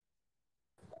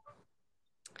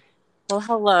Well,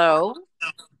 hello.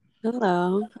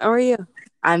 Hello, how are you?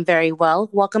 I'm very well.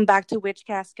 Welcome back to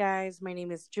Witchcast, guys. My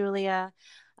name is Julia.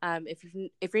 If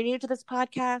you're new to this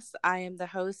podcast, I am the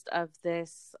host of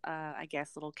this, I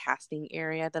guess, little casting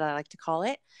area that I like to call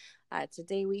it.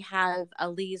 Today we have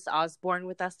Elise Osborne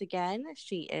with us again.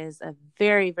 She is a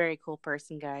very, very cool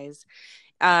person, guys.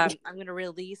 I'm going to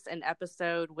release an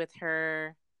episode with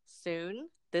her soon.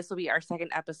 This will be our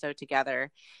second episode together,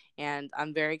 and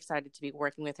I'm very excited to be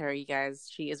working with her, you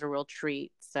guys. She is a real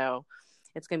treat. So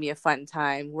it's going to be a fun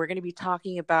time. We're going to be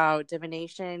talking about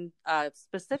divination,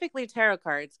 specifically tarot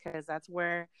cards, because that's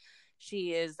where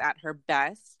she is at her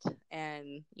best.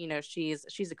 And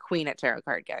she's a queen at tarot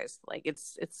card, guys. Like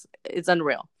it's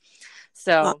unreal.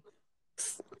 Uh, So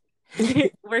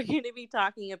we're going to be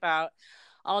talking about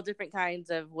all different kinds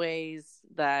of ways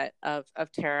that of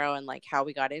tarot and like how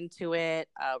we got into it.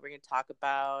 We're going to talk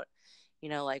about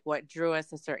like what drew us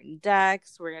to certain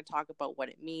decks. We're going to talk about what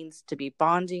it means to be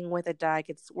bonding with a deck.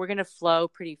 We're going to flow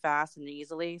pretty fast and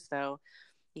easily, so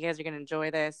you guys are going to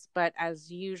enjoy this. But as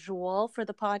usual for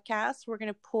the podcast, we're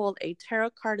going to pull a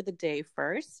tarot card of the day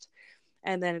first,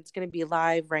 and then it's going to be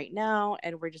live right now,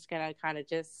 and we're just going to kind of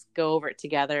just go over it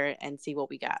together and see what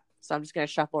we got. So I'm just going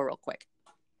to shuffle real quick.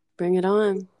 Bring it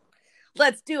on.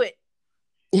 Let's do it.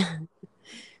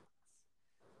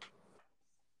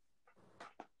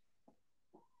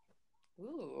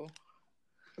 Ooh.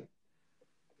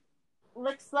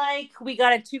 Looks like we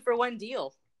got a 2-for-1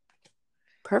 deal.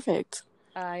 Perfect.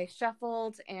 I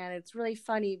shuffled, and it's really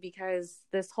funny because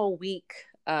this whole week,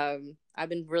 I've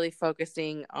been really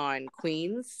focusing on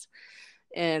queens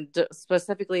and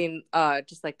specifically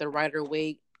just like the Rider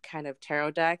Waite kind of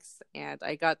tarot decks. And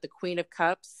I got the Queen of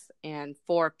Cups and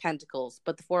Four of Pentacles,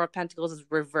 but the Four of Pentacles is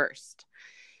reversed.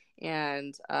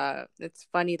 And it's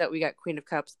funny that we got Queen of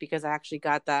Cups because I actually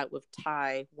got that with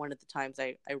Ty one of the times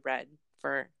I read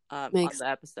for on Makes the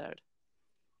episode.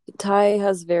 Ty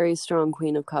has very strong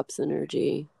Queen of Cups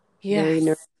energy. Very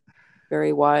Yes,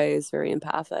 very wise, very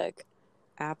empathic.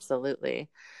 absolutely.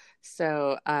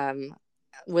 So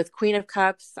with Queen of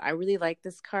Cups, I really like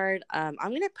this card. I'm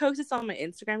gonna post this on my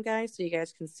Instagram, guys, so you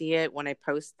guys can see it when I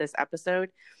post this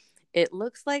episode. It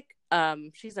looks like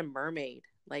she's a mermaid.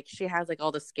 Like she has like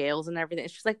all the scales and everything.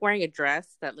 She's like wearing a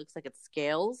dress that looks like it's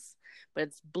scales, but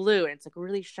it's blue and it's like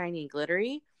really shiny and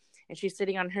glittery. And she's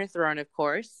sitting on her throne, of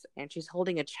course, and she's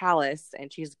holding a chalice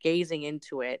and she's gazing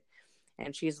into it.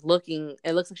 And she's looking,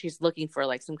 it looks like she's looking for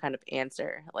like some kind of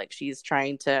answer. Like she's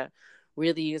trying to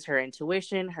really use her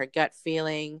intuition, her gut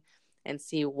feeling, and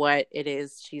see what it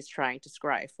is she's trying to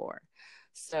scry for.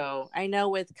 So I know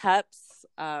with cups,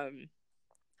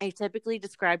 I typically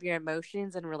describe your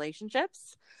emotions and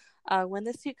relationships. When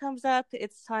this suit comes up,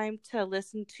 it's time to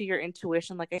listen to your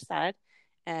intuition, like I said.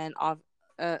 And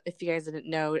if you guys didn't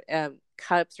know,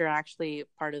 cups are actually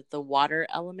part of the water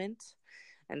element.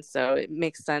 And so it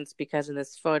makes sense because in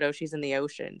this photo, she's in the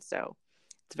ocean. So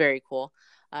it's very cool.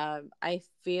 I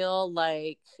feel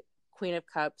like Queen of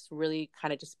Cups really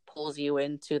kind of just pulls you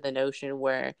into the notion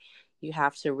where you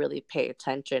have to really pay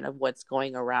attention of what's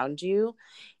going around you,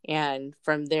 and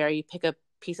from there you pick up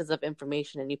pieces of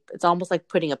information, and it's almost like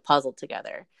putting a puzzle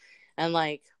together. And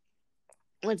like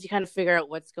once you kind of figure out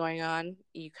what's going on,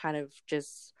 you kind of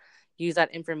just use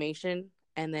that information,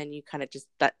 and then you kind of just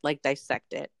like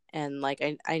dissect it. And like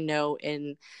I know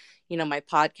in my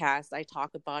podcast, I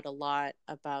talk about a lot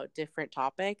about different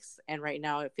topics, and right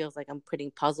now it feels like I'm putting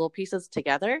puzzle pieces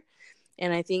together.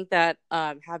 And I think that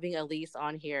having Elise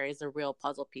on here is a real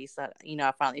puzzle piece that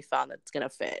I finally found that's gonna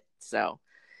fit. So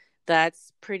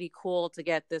that's pretty cool to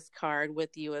get this card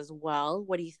with you as well.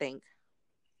 What do you think?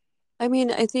 I mean,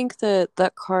 I think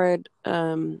that card,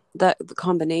 that the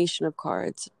combination of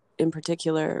cards in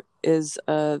particular is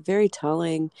very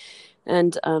telling.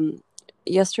 And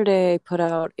yesterday I put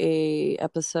out a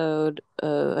episode,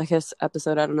 I guess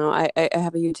episode, I don't know. I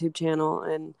have a YouTube channel,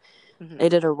 and Mm-hmm. I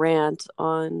did a rant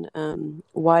on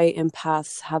why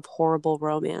empaths have horrible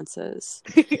romances.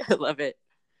 I love it.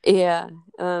 Yeah,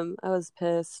 I was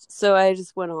pissed. So I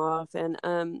just went off,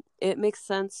 and it makes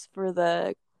sense for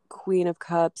the Queen of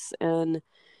Cups and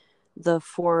the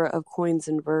Four of Coins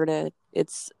inverted.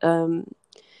 It's a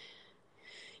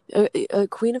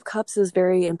Queen of Cups is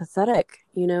very empathetic.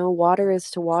 Water is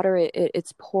to water.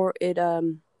 It's poor.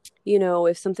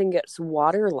 If something gets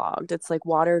waterlogged, it's like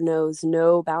water knows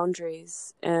no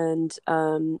boundaries, and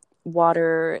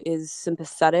water is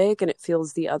sympathetic and it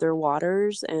feels the other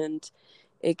waters, and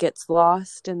it gets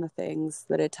lost in the things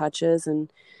that it touches.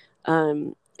 And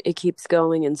it keeps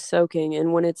going and soaking.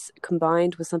 And when it's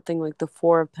combined with something like the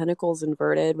Four of Pentacles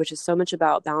inverted, which is so much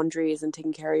about boundaries and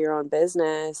taking care of your own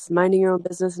business, minding your own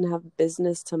business and have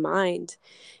business to mind,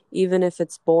 even if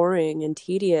it's boring and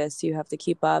tedious, you have to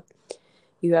keep up.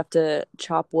 You have to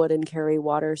chop wood and carry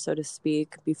water, so to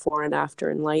speak, before and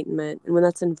after enlightenment. And when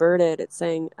that's inverted, it's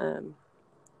saying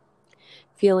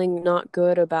feeling not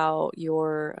good about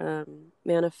your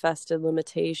manifested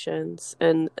limitations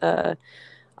and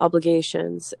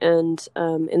obligations. And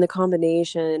in the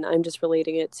combination, I'm just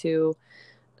relating it to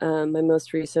my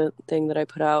most recent thing that I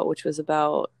put out, which was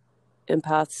about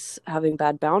empaths having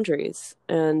bad boundaries.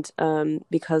 And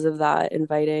because of that,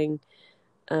 inviting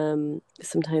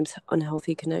sometimes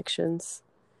unhealthy connections.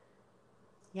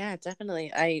 Yeah,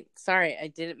 definitely. I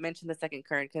didn't mention the second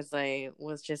card because I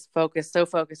was just so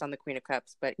focused on the Queen of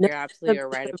Cups, but No, you're absolutely the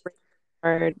right.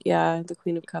 card, yeah, the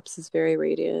Queen of Cups is very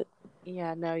radiant.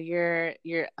 Yeah, no, your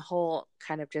whole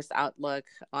kind of just outlook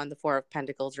on the Four of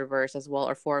Pentacles reverse as well,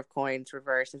 or Four of Coins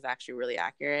reverse, is actually really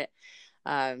accurate.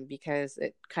 Because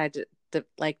it kind of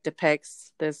like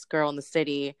depicts this girl in the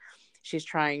city. She's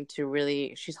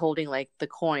holding like the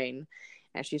coin,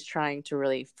 and she's trying to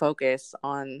really focus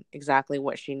on exactly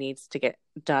what she needs to get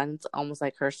done. It's almost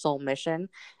like her soul mission,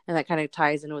 and that kind of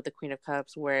ties in with the Queen of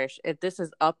Cups, where this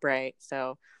is upright,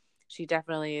 so she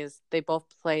definitely is. They both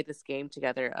play this game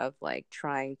together of like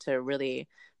trying to really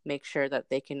make sure that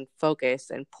they can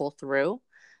focus and pull through.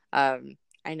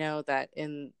 I know that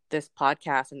in this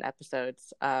podcast and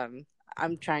episodes, I'm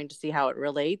trying to see how it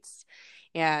relates.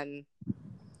 And,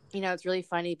 it's really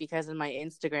funny because in my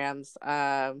Instagrams,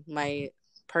 my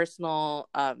personal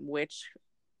witch,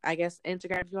 I guess,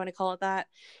 Instagram, if you want to call it that,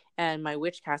 and my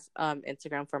Witchcast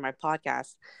Instagram for my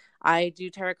podcast, I do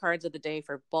tarot cards of the day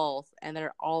for both, and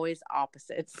they're always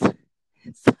opposites.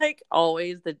 It's like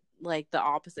always the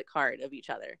opposite card of each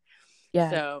other. Yeah.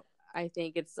 So I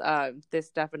think it's this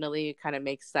definitely kind of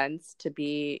makes sense to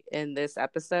be in this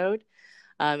episode.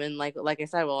 And like I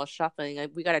said, well, shuffling,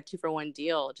 like, we got a 2-for-1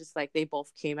 deal. Just like they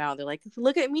both came out, they're like,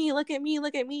 look at me, look at me,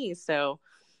 look at me. So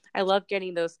I love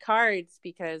getting those cards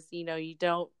because you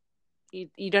don't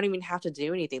even have to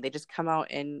do anything. They just come out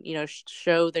and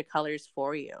show the colors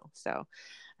for you. So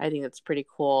I think that's pretty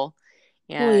cool.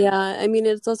 Well, And yeah. I mean,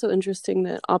 it's also interesting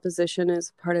that opposition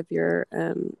is part of your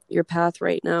path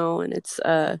right now, and it's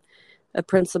a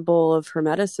principle of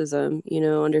Hermeticism.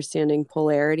 Understanding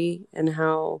polarity and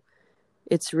how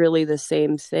it's really the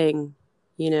same thing.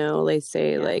 They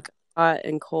say yeah, like hot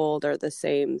and cold are the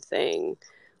same thing.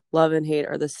 Love and hate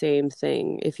are the same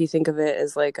thing. If you think of it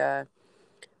as like a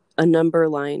number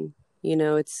line,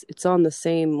 it's on the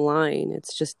same line.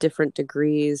 It's just different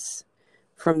degrees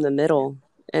from the yeah, middle.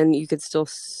 And you could still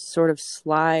sort of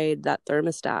slide that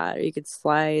thermostat, or you could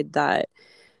slide that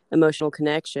emotional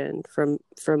connection from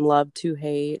love to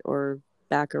hate or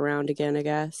back around again, I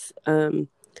guess.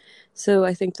 So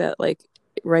I think that like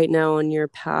right now on your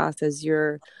path, as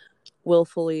you're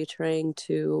willfully trying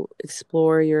to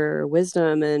explore your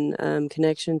wisdom and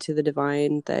connection to the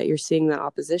divine, that you're seeing that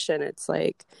opposition. It's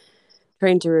like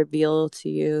trying to reveal to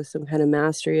you some kind of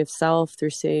mastery of self through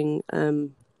seeing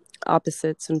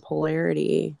opposites and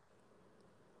polarity.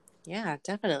 yeah,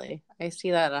 definitely. I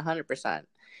see that 100%.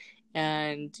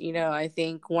 And, I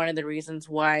think one of the reasons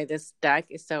why this deck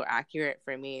is so accurate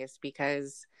for me is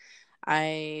because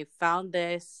I found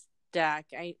this deck.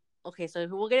 Okay, so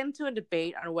we'll get into a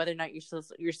debate on whether or not you're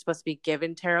supposed to be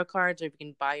given tarot cards or if you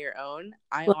can buy your own.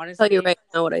 I Well, I'll tell you honestly, right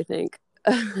now what I think.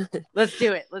 let's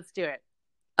do it. Let's do it.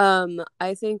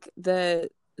 I think that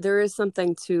there is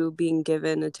something to being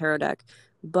given a tarot deck,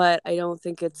 but I don't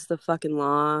think it's the fucking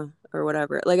law or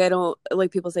whatever. Like, I don't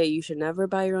like people say you should never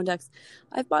buy your own decks.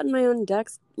 I've bought my own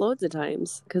decks loads of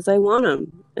times because I want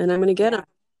them and I'm gonna get Yeah.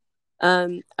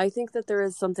 them. I think that there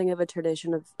is something of a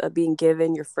tradition of being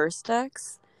given your first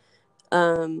decks.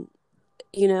 Um,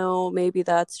 maybe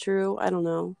that's true. I don't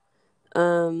know.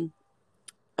 Um,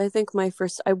 I think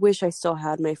I wish I still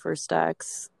had my first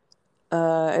decks.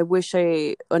 I wish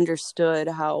I understood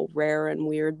how rare and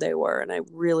weird they were, and I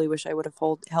really wish I would have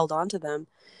held on to them.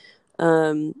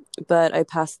 But I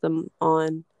passed them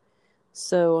on,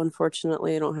 so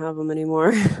unfortunately, I don't have them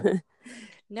anymore.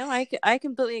 No, I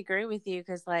completely agree with you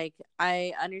because, like,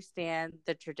 I understand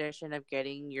the tradition of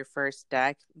getting your first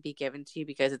deck be given to you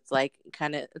because it's like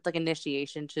it's like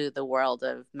initiation to the world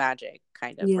of magic,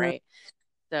 kind of, Yeah. right?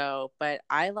 So, but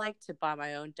I like to buy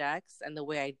my own decks, and the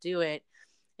way I do it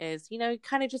is,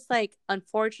 kind of just like,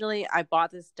 unfortunately, I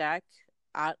bought this deck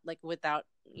out like without,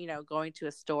 going to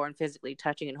a store and physically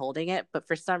touching and holding it. But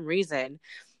for some reason,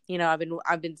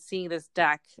 I've been seeing this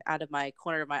deck out of my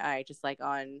corner of my eye, just like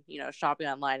on, shopping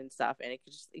online and stuff, and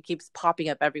it keeps popping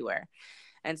up everywhere.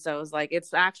 And so it was like,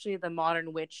 it's actually the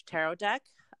Modern Witch Tarot deck.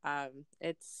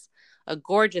 It's a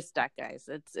gorgeous deck, guys.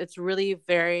 It's really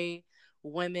very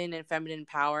women and feminine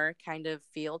power kind of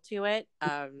feel to it.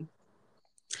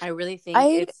 I really think I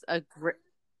it's a great.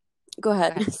 Go Go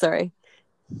ahead. ahead. Sorry.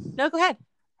 No, go ahead.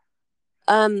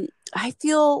 I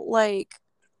feel like,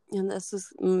 and this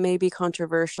is maybe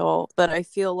controversial, but I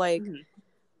feel like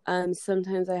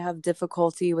sometimes I have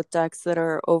difficulty with decks that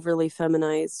are overly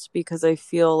feminized, because I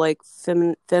feel like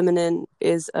feminine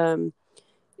is a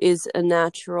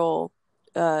natural,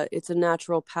 it's a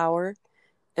natural power,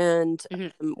 and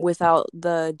Mm-hmm. without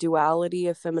the duality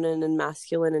of feminine and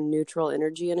masculine and neutral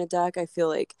energy in a deck, I feel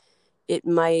like it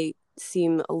might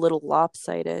seem a little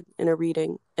lopsided in a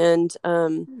reading. And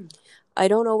I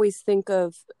don't always think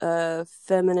of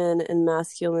feminine and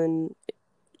masculine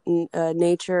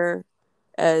nature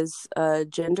as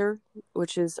gender,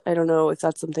 which is, I don't know if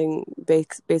that's something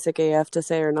basic AF to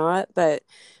say or not, but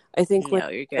I think No,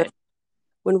 you're good.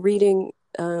 when reading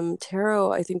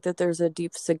tarot, I think that there's a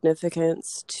deep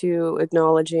significance to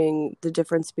acknowledging the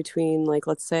difference between, like,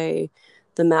 let's say,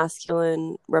 the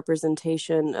masculine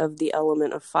representation of the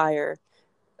element of fire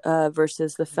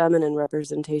versus the feminine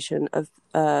representation of,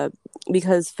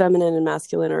 because feminine and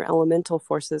masculine are elemental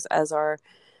forces, as are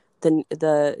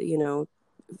the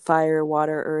fire,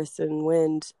 water, earth, and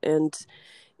wind. And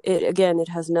it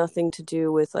has nothing to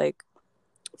do with like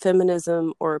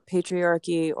feminism or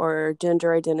patriarchy or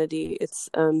gender identity. It's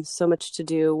so much to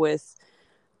do with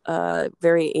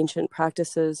very ancient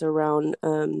practices around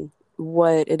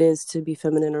what it is to be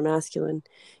feminine or masculine.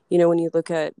 When you look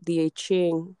at the I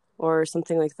Ching or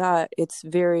something like that, it's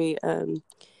very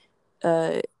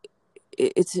uh,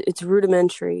 it's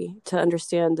rudimentary to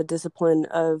understand the discipline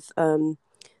of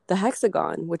the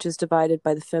hexagon, which is divided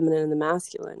by the feminine and the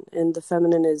masculine. And the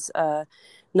feminine is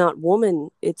not woman;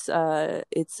 it's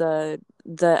the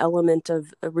element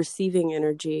of receiving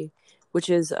energy,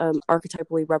 which is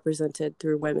archetypally represented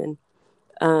through women.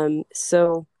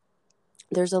 So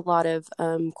there's a lot of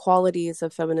qualities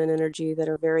of feminine energy that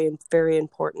are very, very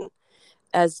important,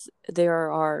 as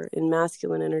there are in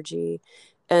masculine energy.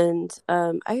 And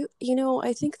I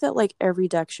think that like every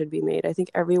deck should be made. I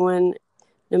think everyone,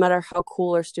 no matter how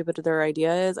cool or stupid their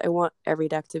idea is, I want every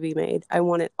deck to be made. I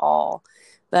want it all.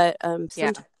 But Yeah.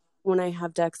 sometimes when I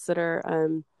have decks that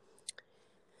are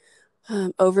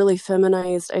overly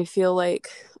feminized, I feel like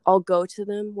I'll go to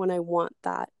them when I want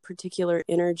that particular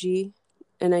energy,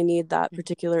 and I need that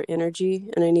particular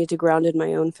energy, and I need to ground in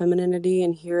my own femininity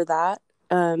and hear that.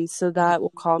 So that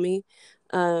will call me.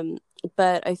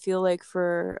 But I feel like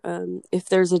for if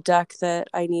there's a deck that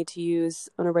I need to use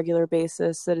on a regular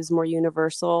basis that is more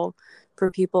universal for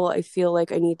people, I feel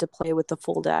like I need to play with the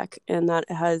full deck, and that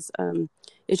has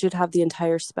it should have the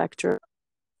entire spectrum,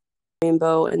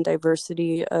 rainbow, and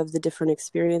diversity of the different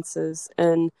experiences.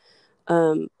 And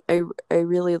I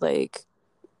really like,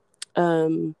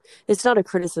 it's not a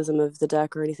criticism of the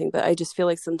deck or anything, but I just feel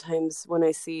like sometimes when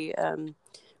I see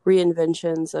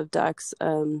reinventions of decks,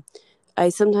 I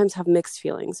sometimes have mixed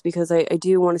feelings, because I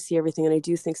do want to see everything, and I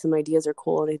do think some ideas are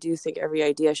cool, and I do think every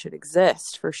idea should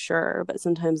exist for sure. But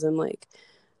sometimes I'm like,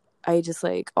 I just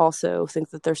like also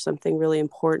think that there's something really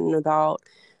important about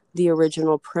the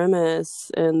original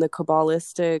premise and the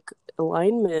Kabbalistic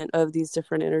alignment of these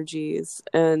different energies.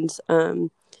 And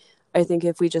I think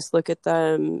if we just look at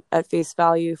them at face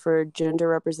value for gender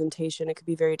representation, it could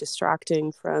be very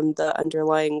distracting from the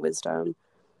underlying wisdom.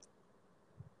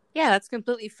 Yeah, that's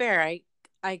completely fair. I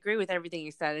agree with everything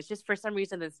you said. It's just for some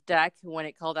reason this deck, when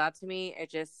it called out to me,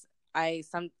 it just I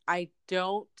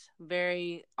don't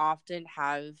very often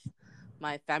have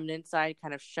my feminine side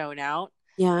kind of shown out.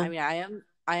 Yeah. I mean,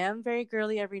 I am very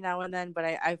girly every now and then, but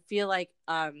I feel like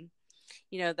that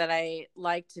I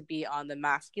like to be on the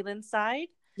masculine side.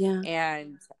 Yeah.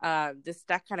 And this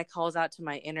deck kind of calls out to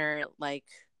my inner like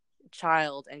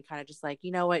child, and kind of just like,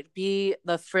 be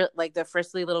the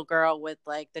friskly little girl with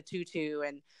like the tutu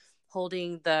and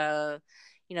holding the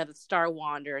star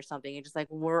wand or something, and just like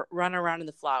run around in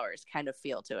the flowers kind of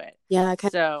feel to it. Yeah.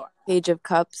 Kind So of Page of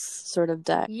Cups sort of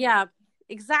deck. yeah,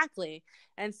 exactly.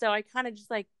 And so I kind of just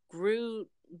like grew,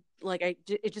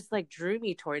 it just like drew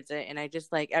me towards it. And I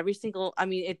just like every single, I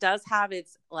mean, it does have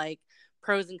its like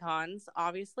pros and cons,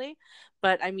 obviously,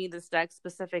 but I mean this deck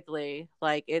specifically,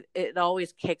 like it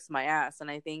always kicks my ass, and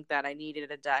I think that I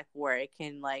needed a deck where it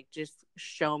can like just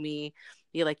show me,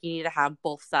 you need to have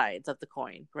both sides of the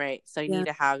coin, right? So you Yeah. need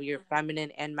to have your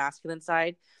feminine and masculine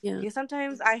side, Yeah. because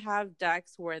sometimes I have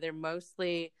decks where they're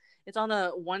mostly, it's on the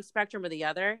one spectrum or the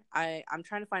other. I'm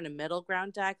trying to find a middle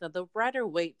ground deck. The Rider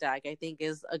Waite deck I think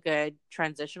is a good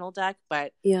transitional deck,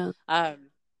 but Yeah.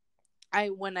 I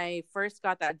when I first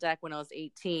got that deck when I was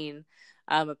 18,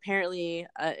 apparently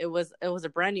it was a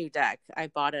brand new deck. I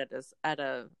bought it at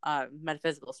a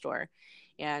metaphysical store,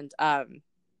 and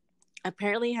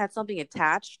apparently it had something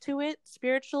attached to it,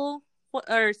 spiritual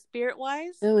or spirit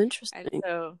wise, Oh, and interesting.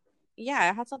 so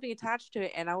yeah, it had something attached to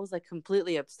it, and I was like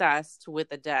completely obsessed with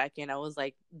the deck, and I was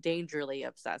like dangerously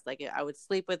obsessed. Like I would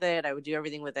sleep with it, I would do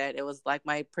everything with it. It was like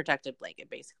my protected blanket,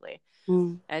 basically.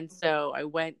 Mm. And so I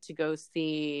went to go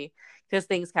see, because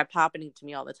things kept happening to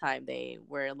me all the time. They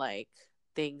were like,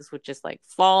 things would just like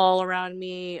fall around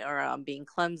me, or being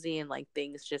clumsy, and like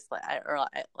things just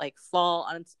like fall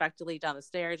unexpectedly down the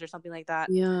stairs or something like that.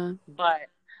 Yeah. But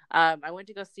I went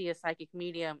to go see a psychic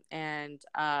medium, and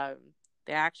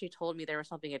they actually told me there was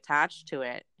something attached to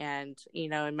it. And,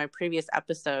 in my previous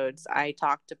episodes, I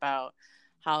talked about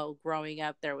how growing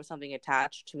up there was something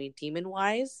attached to me demon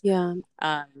wise. Yeah.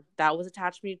 That was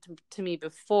attached to me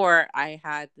before I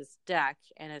had this deck,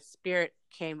 and a spirit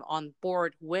came on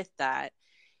board with that.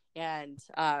 And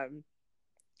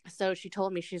so she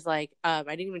told me, she's like, I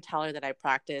didn't even tell her that I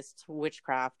practiced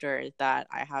witchcraft or that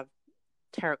I have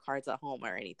tarot cards at home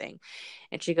or anything.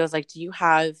 And she goes like, do you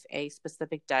have a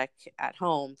specific deck at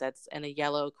home that's in a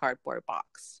yellow cardboard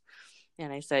box?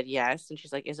 And I said yes. And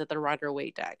she's like, is it the Rider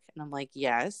Waite deck? And I'm like,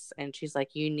 yes. And she's like,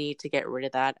 you need to get rid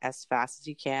of that as fast as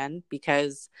you can,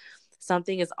 because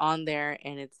something is on there,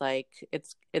 and it's like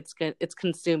it's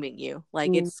consuming you.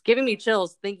 Like, Mm. it's giving me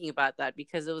chills thinking about that,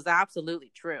 because it was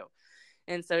absolutely true.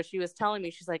 And so she was telling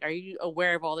me, she's like, are you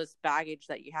aware of all this baggage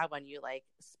that you have on you, like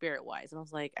spirit wise? And I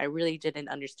was like, I really didn't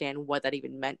understand what that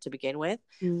even meant to begin with.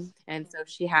 Mm. And so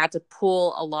she had to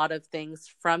pull a lot of things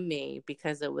from me,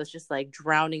 because it was just like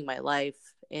drowning my life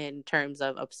in terms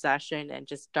of obsession and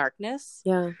just darkness.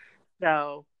 Yeah.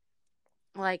 So,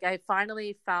 like, I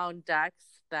finally found decks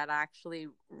that actually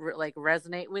like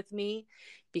resonate with me,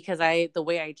 because the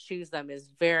way I choose them is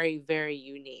very, very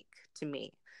unique to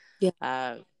me. Yeah.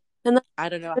 Uh, And that I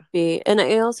don't know. could be. And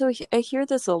I also I hear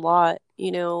this a lot.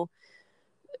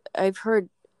 I've heard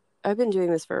I've been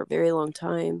doing this for a very long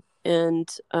time, and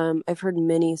I've heard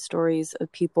many stories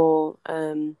of people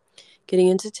getting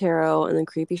into tarot, and then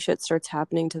creepy shit starts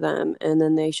happening to them, and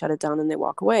then they shut it down and they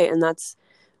walk away, and that's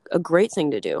a great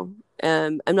thing to do.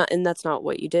 I'm not, and that's not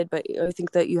what you did, but I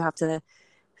think that you have to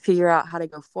figure out how to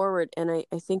go forward, and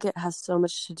I think it has so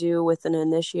much to do with an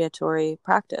initiatory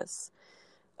practice.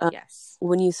 Yes.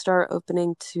 When you start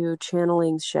opening to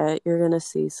channeling shit, you're gonna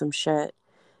see some shit,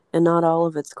 and not all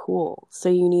of it's cool. So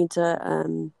you need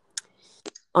to,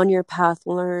 on your path,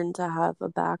 learn to have a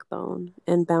backbone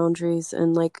and boundaries.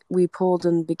 And like we pulled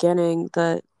in the beginning,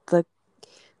 the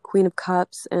Queen of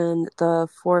Cups and the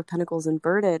Four of Pentacles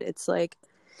inverted. It's like,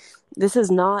 this is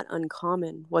not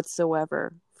uncommon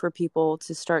whatsoever for people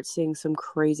to start seeing some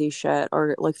crazy shit,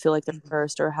 or like feel like they're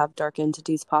cursed, or have dark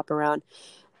entities pop around.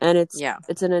 And Yeah.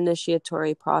 it's an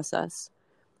initiatory process.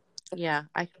 Yeah,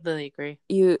 I completely agree.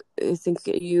 I think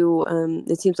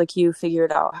it seems like you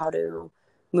figured out how to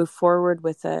move forward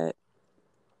with it.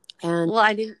 And Well,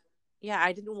 I didn't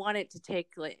want it to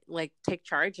take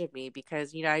charge of me,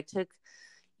 because I took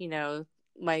you know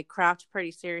my craft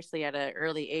pretty seriously at an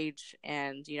early age,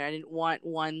 and I didn't want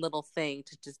one little thing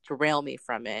to just derail me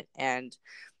from it. And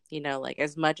like,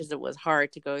 as much as it was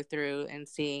hard to go through and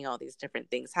seeing all these different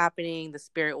things happening, the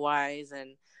spirit wise,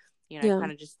 and I yeah,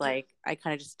 kind of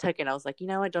just took it. I was like, you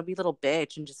know what, don't be a little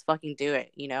bitch and just fucking do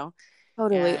it.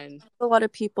 totally. And A lot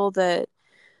of people that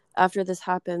after this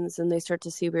happens and they start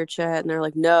to see weird shit and they're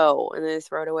like, no, and then they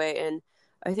throw it away. And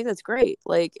I think that's great.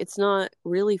 Like, it's not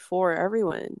really for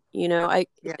everyone. yeah.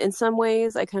 In some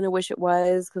ways, I kind of wish it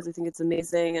was, because I think it's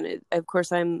amazing. And of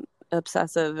course, I'm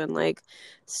obsessive and like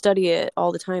study it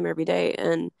all the time, every day.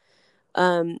 And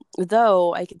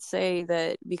though I could say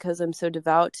that because I'm so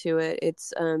devout to it,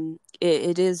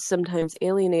 it is sometimes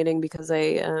alienating, because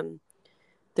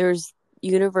there's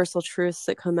universal truths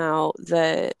that come out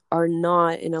that are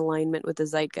not in alignment with the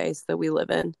zeitgeist that we live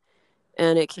in,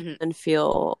 and it Mhm. can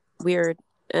feel weird.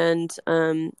 And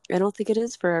I don't think it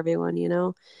is for everyone.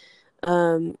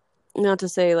 Not to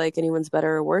say like anyone's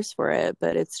better or worse for it,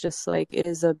 but it's just like, it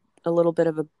is a little bit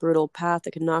of a brutal path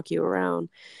that can knock you around.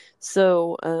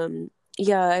 So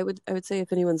yeah, I would say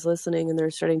if anyone's listening and they're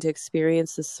starting to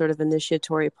experience this sort of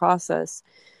initiatory process,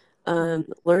 Hmm.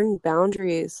 learn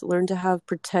boundaries, learn to have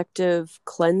protective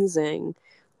cleansing,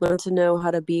 learn to know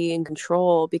how to be in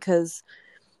control. Because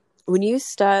when you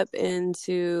step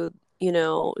into,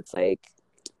 it's like,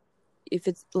 if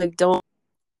it's like, don't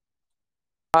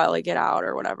like get out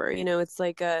or whatever, it's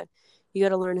like you got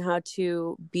to learn how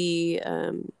to be,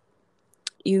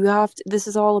 this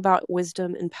is all about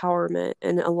wisdom, empowerment,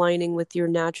 and aligning with your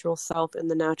natural self in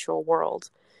the natural world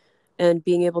and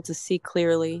being able to see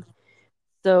clearly.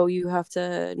 So you have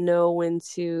to know when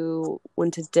to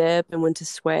dip and when to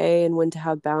sway and when to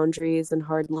have boundaries and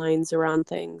hard lines around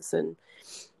things. And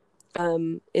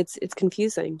it's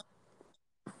confusing.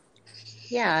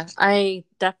 Yeah, I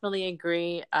definitely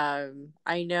agree.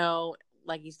 I know,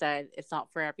 like you said, it's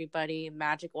not for everybody.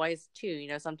 Magic wise too,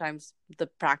 sometimes the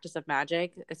practice of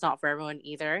magic, it's not for everyone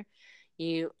either.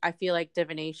 I feel like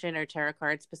divination or tarot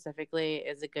cards specifically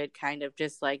is a good kind of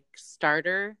just like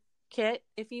starter kit,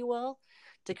 if you will,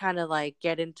 to kind of like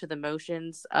get into the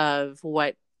motions of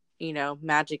what,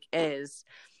 magic is.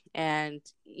 And,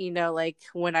 like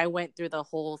when I went through the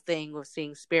whole thing with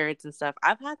seeing spirits and stuff,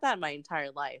 I've had that my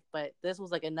entire life, but this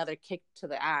was like another kick to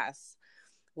the ass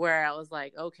where I was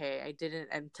like, okay, I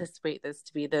didn't anticipate this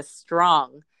to be this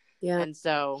strong. Yeah. And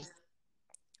so,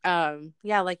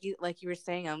 yeah, like you were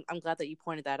saying, I'm glad that you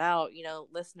pointed that out.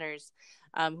 Listeners,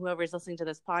 whoever's listening to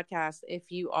this podcast,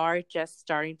 if you are just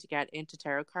starting to get into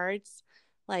tarot cards,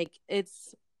 like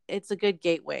it's a good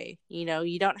gateway.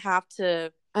 You don't have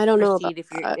to I don't know about proceed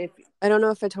if you're that. if I don't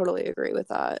know if I totally agree with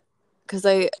that, because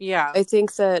I yeah. I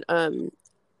think that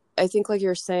I think, like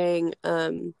you're saying,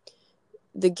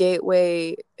 the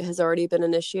gateway has already been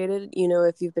initiated.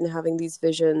 If you've been having these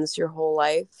visions your whole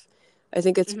life, I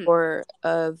think it's Mhm. more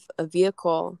of a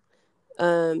vehicle,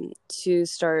 to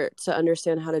start to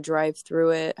understand how to drive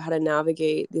through it, how to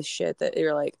navigate this shit that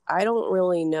you're like, I don't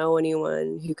really know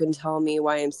anyone who can tell me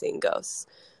why I'm seeing ghosts.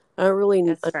 I don't really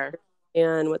That's fair.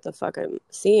 understand what the fuck I'm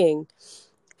seeing.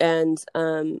 And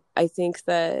I think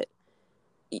that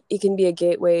it can be a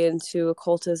gateway into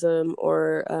occultism,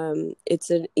 or it's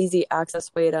an easy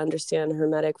access way to understand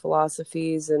Hermetic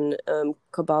philosophies and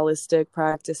Kabbalistic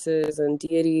practices and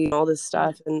deity and all this Mhm.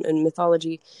 stuff, and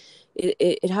mythology.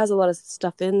 It has a lot of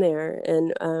stuff in there.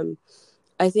 And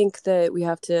I think that we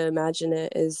have to imagine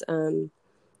it as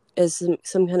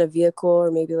some kind of vehicle,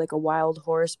 or maybe like a wild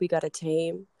horse we got to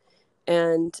tame.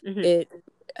 And Mhm. it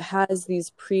has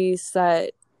these preset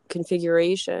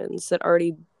configurations that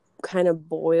already kind of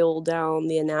boil down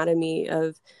the anatomy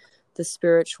of the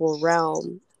spiritual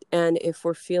realm. And if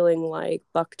we're feeling like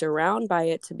bucked around by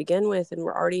it to begin with, and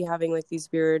we're already having like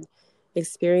these weird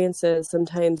experiences,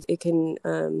 sometimes it can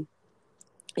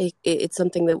it's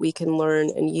something that we can learn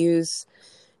and use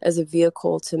as a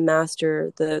vehicle to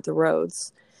master the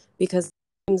roads. Because it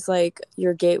seems like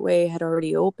your gateway had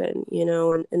already opened,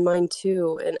 and mine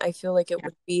too. And I feel like it Yeah,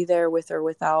 would be there with or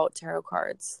without tarot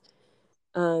cards.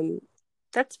 um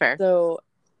that's fair. so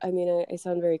I mean, I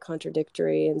sound very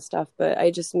contradictory and stuff, but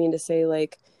I just mean to say,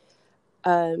 like,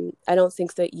 I don't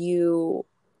think that you,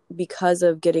 because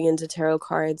of getting into tarot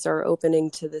cards, are opening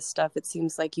to this stuff. It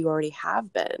seems like you already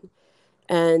have been.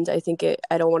 And I think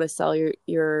I don't want to sell your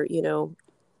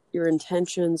your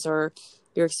intentions or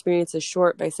your experiences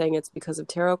short by saying it's because of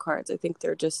tarot cards. I think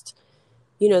they're just,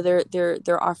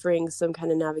 they're offering some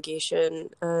kind of navigation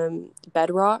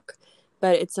bedrock,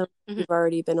 but it's something Mhm. you've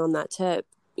already been on that tip,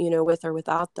 with or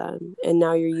without them, and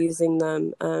now you're using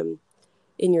them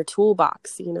in your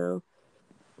toolbox.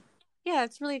 Yeah,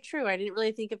 it's really true. I didn't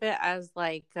really think of it as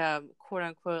like quote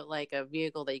unquote like a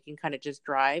vehicle that you can kind of just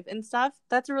drive and stuff.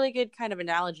 That's a really good kind of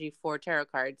analogy for tarot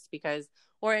cards because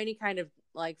or any kind of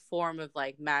like form of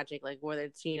like magic, like whether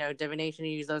it's, divination,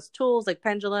 you use those tools like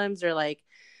pendulums or like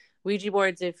Ouija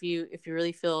boards if you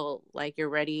really feel like you're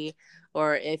ready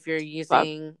or if you're Fuck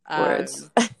using words.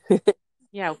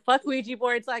 yeah, fuck Ouija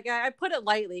boards. Like I put it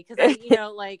lightly because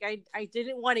like I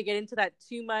didn't want to get into that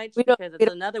too much we don't because we it's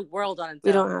don't another world on its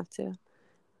we don't own. have to.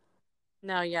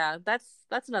 No, yeah,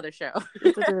 that's another show.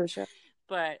 It's a different show.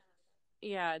 But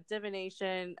yeah,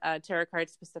 divination, tarot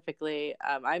cards specifically.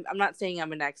 I'm not saying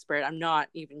I'm an expert. I'm not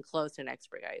even close to an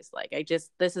expert, guys. Like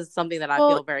this is something that I Well,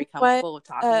 feel very you know what? comfortable with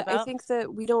talking I about. think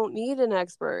that we don't need an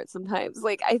expert sometimes.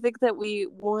 Like, I think that I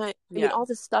mean, Yeah, all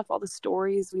this stuff, all the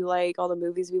stories we like, all the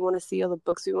movies we want to see, all the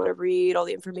books we want to read, all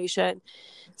the information.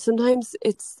 Sometimes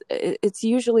it's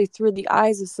usually through the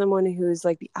eyes of someone who's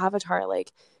like the avatar.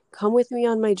 Like, come with me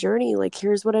on my journey. Like,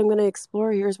 here's what I'm going to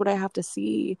explore. Here's what I have to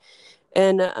see.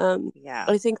 And yeah,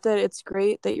 I think that it's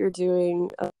great that you're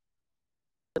doing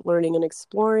learning and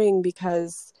exploring,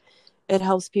 because it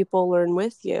helps people learn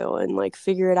with you and like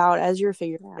figure it out as you're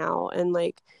figuring Yeah. it out, and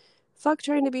like fuck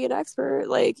trying to be an expert,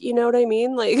 like, you know what I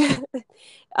mean? Like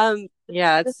um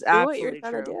Yeah, just it's do what you're absolutely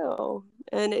trying to true. do,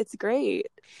 and it's great.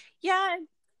 Yeah,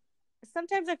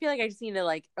 sometimes I feel like I just need to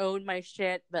like own my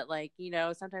shit, but like,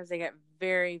 sometimes I get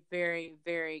very, very,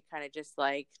 very kind of just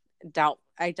like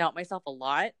I doubt myself a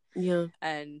lot. Yeah.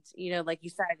 And, like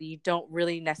you said, you don't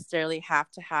really necessarily have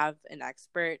to have an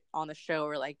expert on the show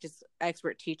or like just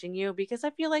expert teaching you, because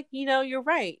I feel like, you're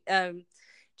right.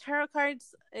 Tarot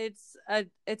cards, it's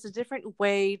a different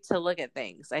way to look at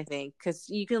things, I think, because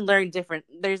you can learn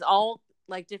there's all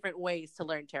like different ways to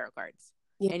learn tarot cards.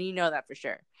 Yeah. And you know that for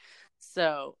sure.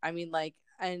 So, I mean, like,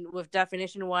 and with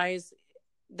definition wise,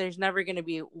 there's never going to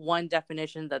be one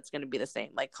definition that's going to be the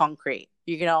same, like concrete.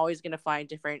 You're always going to find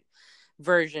different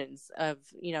versions of,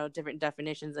 different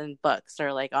definitions in books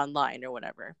or like online or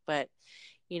whatever. But,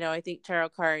 I think tarot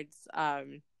cards,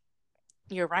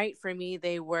 you're right. For me,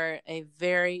 they were a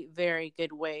very, very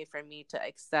good way for me to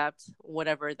accept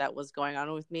whatever that was going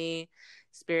on with me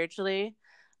spiritually.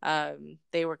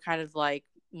 They were kind of like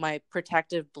my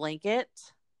protective blanket.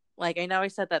 Like, I know I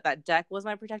said that that deck was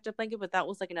my protective blanket, but that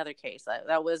was like another case.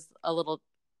 That was a little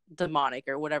demonic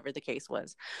or whatever the case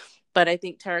was. But I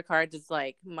think tarot cards is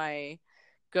like my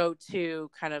go-to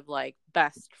kind of like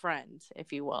best friend,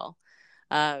 if you will.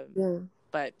 Um, Yeah.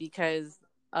 but because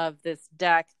of this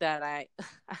deck that I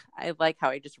like how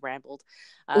I just rambled.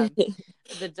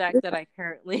 The deck that I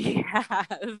currently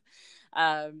have,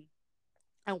 um,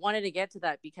 I wanted to get to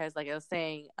that because, like I was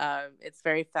saying, it's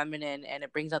very feminine and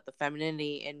it brings out the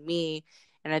femininity in me.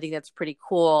 And I think that's pretty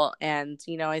cool. And,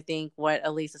 I think what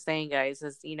Elise is saying, guys,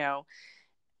 is,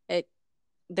 it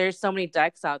there's so many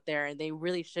decks out there and they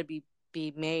really should be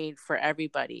made for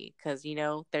everybody because,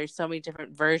 there's so many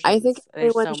different I think versions.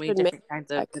 There's everyone so many should make different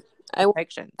kinds a of deck. I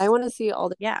depictions. want to see all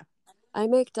the. Yeah, I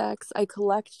make decks. I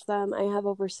collect them. I have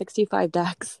over 65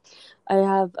 decks. I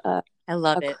have I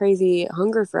love a it. crazy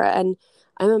hunger for it, and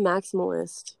I'm a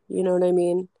maximalist. You know what I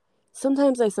mean?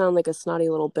 Sometimes I sound like a snotty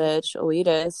little bitch,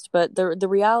 elitist, but the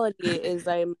reality is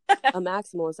I'm a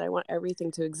maximalist. I want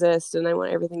everything to exist, and I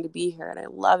want everything to be here, and I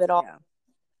love it all. Yeah.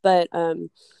 But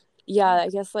yeah, I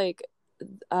guess like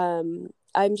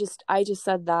I just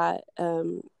said that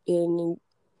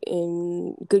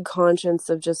in good conscience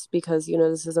of just because, you know,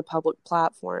 this is a public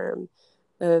platform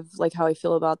of like how I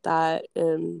feel about that.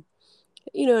 And,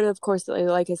 you know, and of course,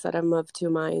 like I said, I'm of two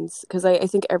minds because I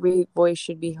think every voice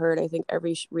should be heard. I think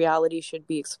every reality should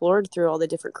be explored through all the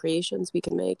different creations we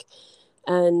can make.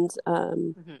 And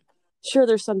Mm-hmm. sure,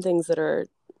 there's some things that are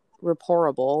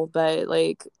reportable, but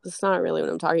like, that's not really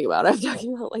what I'm talking about. I'm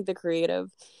talking about like the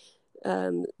creative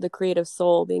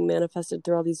soul being manifested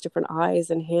through all these different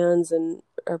eyes and hands and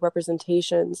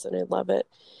representations, and I love it.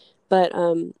 But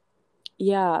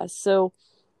yeah, so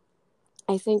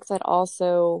I think that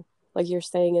also, like you're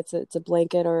saying, it's a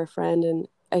blanket or a friend, and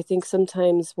I think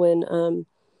sometimes when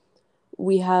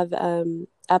we have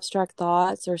abstract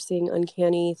thoughts or seeing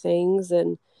uncanny things,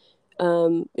 and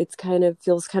it's kind of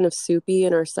feels kind of soupy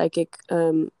in our psychic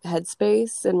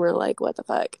headspace, and we're like, what the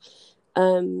fuck?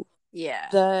 Um, Yeah.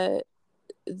 the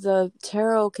the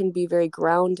tarot can be very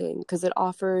grounding because it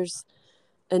offers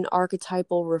an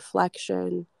archetypal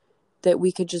reflection that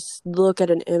we could just look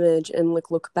at an image and like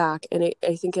look back, and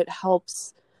I think it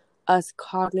helps us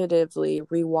cognitively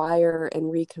rewire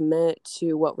and recommit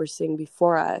to what we're seeing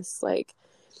before us, like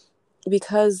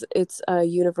because it's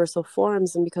universal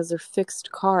forms and because they're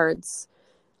fixed cards,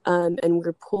 and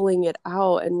we're pulling it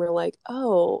out and we're like,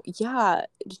 oh yeah,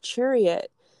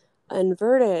 chariot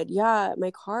inverted, yeah,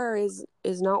 my car is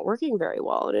not working very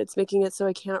well and it's making it so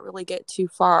I can't really get too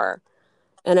far,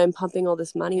 and I'm pumping all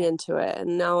this money Yeah. into it,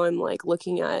 and now I'm like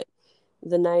looking at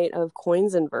the Knight of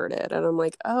Coins inverted and I'm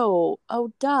like, oh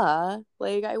duh,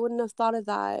 like I wouldn't have thought of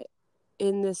that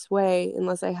in this way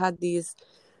unless I had these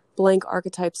blank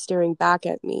archetypes staring back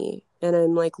at me, and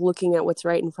I'm like looking at what's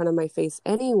right in front of my face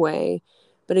anyway,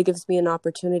 but it gives me an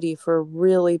opportunity for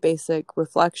really basic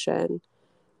reflection.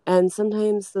 And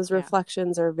sometimes those Yeah.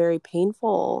 reflections are very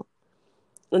painful.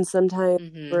 And sometimes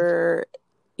Mm-hmm. we're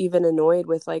even annoyed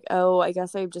with, like, oh, I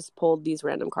guess I've just pulled these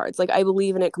random cards. Like, I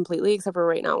believe in it completely, except for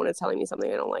right now when it's telling me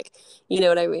something I don't like. You know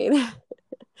what I mean?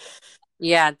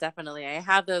 Yeah, definitely. I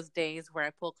have those days where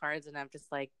I pull cards and I'm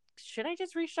just like, should I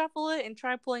just reshuffle it and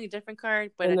try pulling a different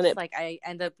card? But And it's then just it, like I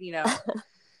end up,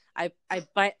 I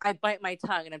bite my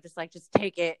tongue and I'm just like, just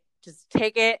take it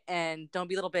and don't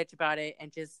be a little bitch about it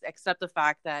and just accept the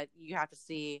fact that you have to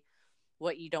see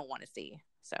what you don't want to see.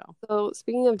 So so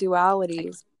speaking of I,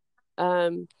 dualities,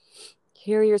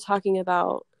 here you're talking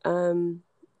about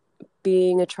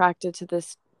being attracted to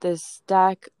this this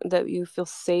deck that you feel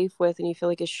safe with and you feel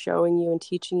like is showing you and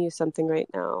teaching you something right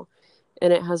now.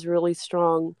 And it has really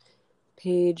strong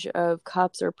Page of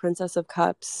Cups or Princess of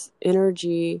Cups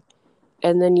energy.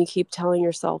 And then you keep telling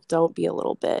yourself, don't be a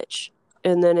little bitch.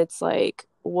 And then it's like,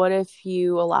 what if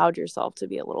you allowed yourself to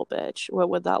be a little bitch? What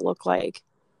would that look like?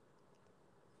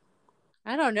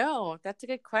 I don't know. That's a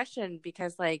good question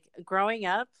because, like, growing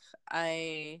up,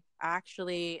 I'm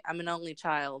an only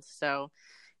child. So,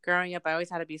 growing up, I always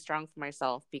had to be strong for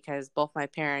myself because both my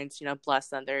parents, bless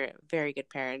them, they're very good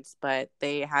parents, but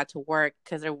they had to work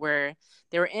because they were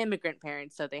immigrant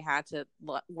parents. So, they had to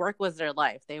work was their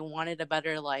life. They wanted a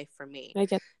better life for me. I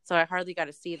get So, I hardly got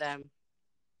to see them.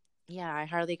 Yeah, I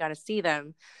hardly got to see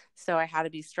them, so I had to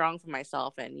be strong for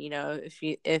myself. And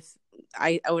if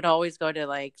I would always go to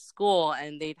like school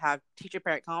and they'd have teacher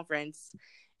parent conference,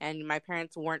 and my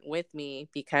parents weren't with me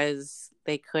because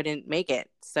they couldn't make it,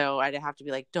 so I'd have to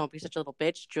be like, don't be such a little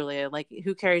bitch, Julia. Like,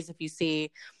 who cares if you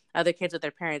see other kids with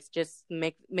their parents? Just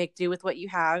make do with what you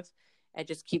have and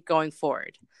just keep going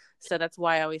forward. So that's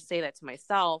why I always say that to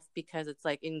myself, because it's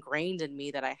like ingrained in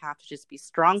me that I have to just be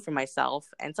strong for myself.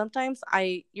 And sometimes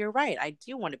you're right, I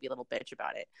do want to be a little bitch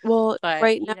about it. Well, But,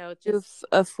 right now just you've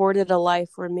afforded a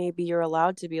life where maybe you're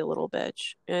allowed to be a little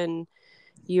bitch and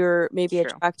you're maybe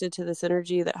true. attracted to this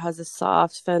energy that has a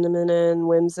soft, feminine,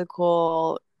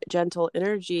 whimsical, gentle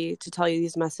energy to tell you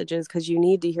these messages because you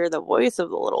need to hear the voice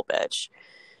of the little bitch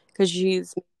because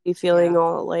she's maybe feeling Yeah.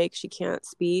 all like she can't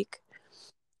speak.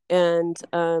 And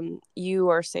you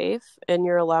are safe and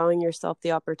you're allowing yourself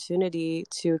the opportunity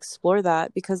to explore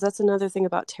that, because that's another thing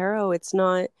about tarot. It's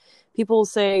not, people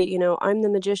say, I'm the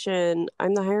magician,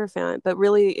 I'm the Hierophant, but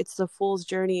really it's the fool's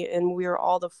journey, and we're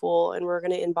all the fool, and we're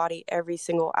going to embody every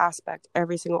single aspect,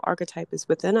 every single archetype is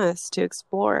within us to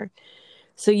explore.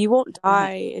 So you won't Hmm.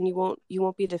 die and you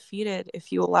won't be defeated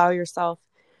if you allow yourself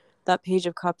that Page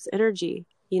of Cups energy,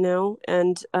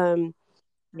 and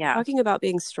Yeah. talking about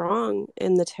being strong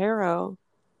in the tarot,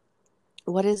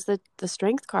 what is the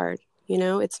strength card?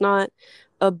 It's not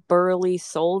a burly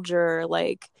soldier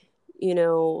like, you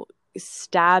know,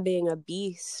 stabbing a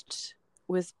beast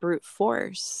with brute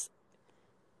force.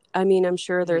 I mean, I'm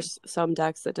sure Hmm. there's some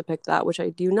decks that depict that, which I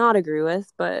do not agree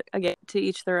with, but again, to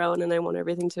each their own, and I want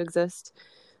everything to exist.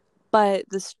 But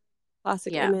this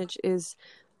classic Yeah. image is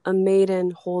a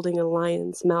maiden holding a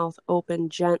lion's mouth open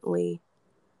gently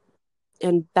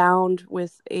and bound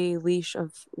with a leash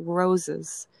of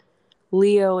roses,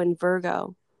 Leo and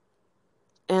Virgo.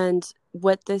 And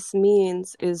what this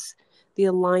means is the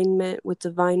alignment with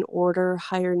divine order,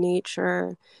 higher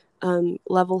nature,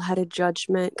 level headed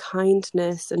judgment,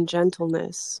 kindness, and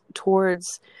gentleness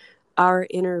towards our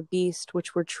inner beast,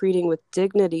 which we're treating with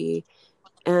dignity.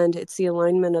 And it's the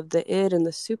alignment of the id and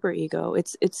the superego.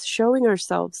 It's showing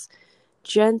ourselves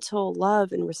gentle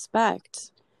love and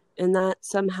respect, and that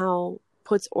somehow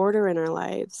puts order in our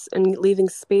lives and leaving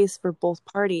space for both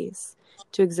parties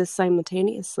to exist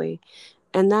simultaneously.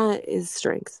 And that is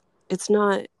strength. It's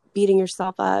not beating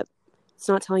yourself up. It's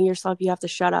not telling yourself you have to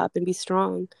shut up and be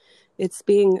strong. It's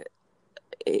being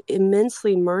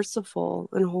immensely merciful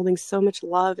and holding so much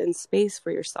love and space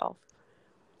for yourself.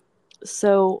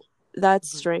 So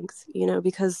that's Hmm. strength,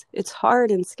 because it's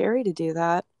hard and scary to do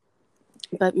that.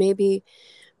 But maybe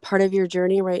part of your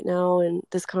journey right now and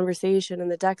this conversation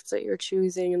and the decks that you're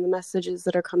choosing and the messages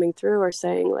that are coming through are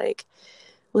saying, like,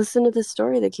 listen to this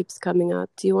story that keeps coming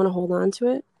up. Do you want to hold on to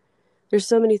it? There's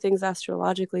so many things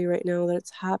astrologically right now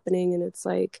that's happening, and it's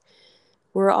like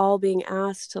we're all being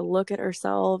asked to look at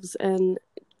ourselves, and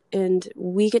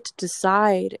we get to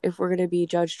decide if we're going to be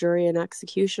judge, jury, and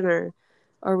executioner,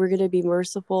 or we're going to be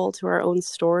merciful to our own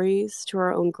stories, to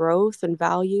our own growth and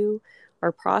value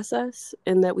our process,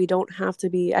 and that we don't have to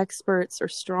be experts or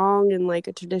strong in like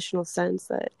a traditional sense,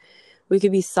 that we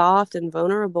could be soft and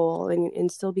vulnerable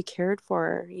and still be cared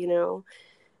for,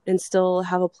 and still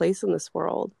have a place in this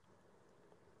world.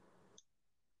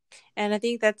 And I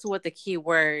think that's what the key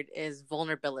word is: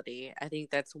 vulnerability. I think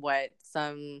that's what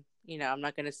I'm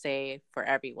not going to say for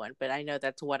everyone, but I know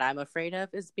that's what I'm afraid of,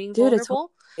 is being Dude, it's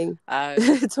vulnerable. horrifying.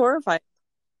 Um, It's horrifying.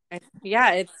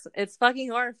 yeah, it's fucking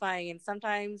horrifying. And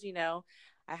sometimes,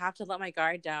 I have to let my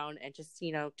guard down and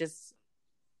just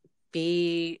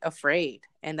be afraid.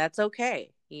 And that's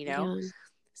okay. Yeah.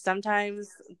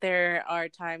 Sometimes there are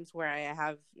times where I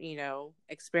have,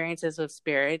 experiences with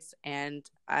spirits and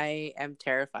I am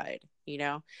terrified.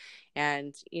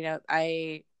 And,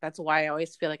 that's why I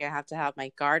always feel like I have to have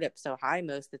my guard up so high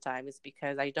most of the time, is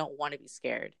because I don't want to be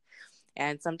scared.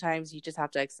 And sometimes you just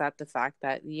have to accept the fact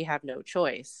that you have no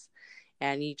choice,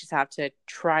 and you just have to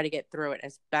try to get through it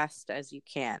as best as you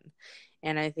can.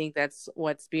 And I think that's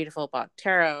what's beautiful about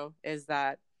tarot, is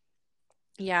that,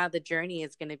 yeah, the journey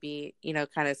is going to be,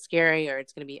 kind of scary, or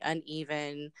it's going to be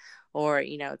uneven, or,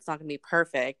 it's not going to be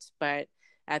perfect. But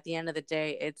at the end of the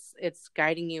day, it's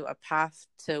guiding you a path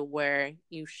to where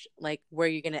where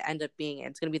you're going to end up being.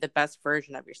 It's going to be the best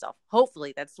version of yourself.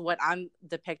 Hopefully, that's what I'm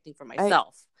depicting for I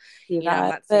myself. see I'm that,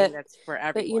 not saying that's for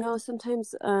but everyone.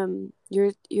 sometimes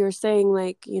you're saying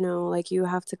like like you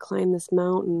have to climb this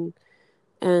mountain,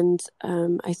 and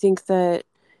I think that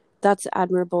that's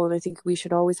admirable, and I think we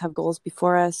should always have goals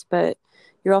before us, but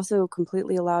you're also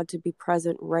completely allowed to be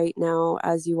present right now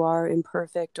as you are,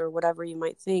 imperfect or whatever you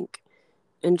might think,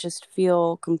 and just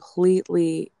feel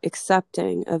completely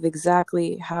accepting of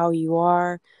exactly how you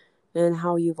are and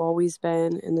how you've always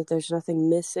been, and that there's nothing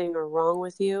missing or wrong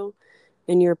with you,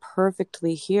 and you're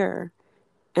perfectly here.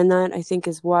 And that, I think,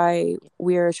 is why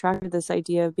we are attracted to this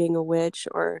idea of being a witch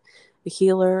or a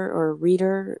healer or a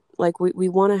reader. Like, we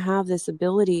want to have this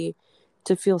ability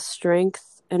to feel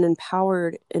strength and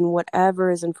empowered in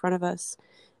whatever is in front of us,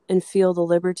 and feel the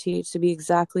liberty to be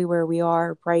exactly where we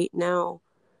are right now.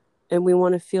 And we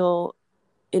want to feel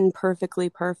imperfectly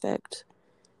perfect.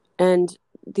 And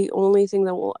the only thing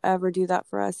that will ever do that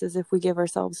for us is if we give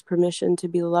ourselves permission to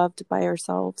be loved by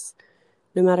ourselves,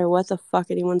 no matter what the fuck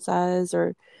anyone says,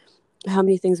 or how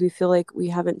many things we feel like we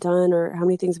haven't done, or how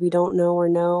many things we don't know or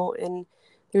know. And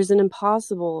there's an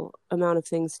impossible amount of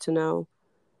things to know.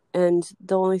 And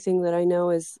the only thing that I know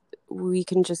is we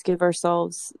can just give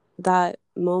ourselves that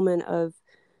moment of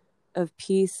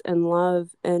peace and love,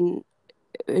 and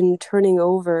turning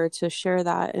over to share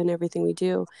that in everything we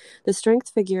do. The strength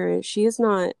figure, she is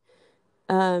not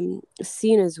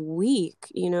seen as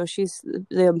weak. She's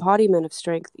the embodiment of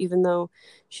strength, even though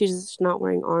she's not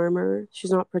wearing armor.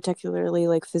 She's not particularly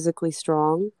like physically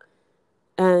strong.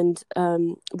 And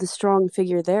the strong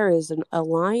figure there is a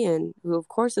lion, who of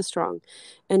course is strong,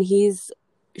 and he's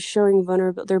showing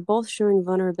vulnerable. They're both showing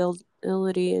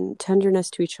vulnerability and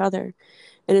tenderness to each other,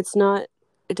 and it's not.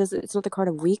 It doesn't. It's not the card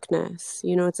of weakness.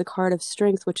 It's a card of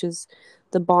strength, which is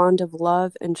the bond of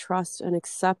love and trust and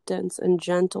acceptance and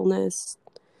gentleness,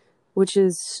 which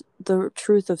is the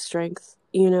truth of strength.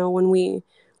 When we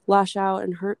lash out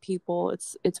and hurt people,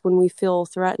 it's when we feel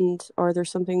threatened, or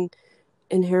there's something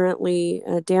inherently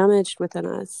damaged within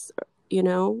us,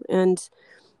 and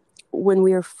when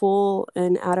we are full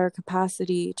and at our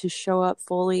capacity to show up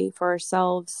fully for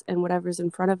ourselves and whatever's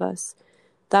in front of us,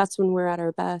 that's when we're at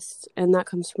our best. And that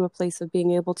comes from a place of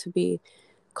being able to be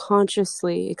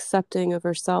consciously accepting of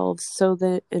ourselves, so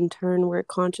that in turn we're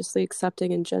consciously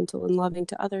accepting and gentle and loving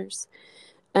to others.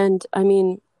 And I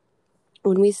mean,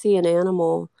 when we see an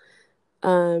animal,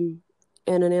 and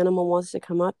an animal wants to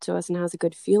come up to us and has a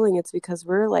good feeling, it's because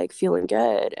we're like feeling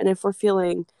good. And if we're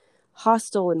feeling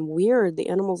hostile and weird, the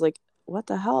animal's like, what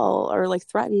the hell? Or like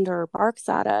threatened, or barks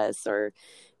at us. Or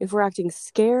if we're acting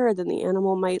scared, then the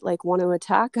animal might like want to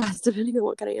attack us, depending on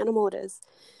what kind of animal it is.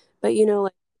 But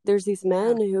like, there's these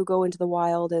men Yeah. who go into the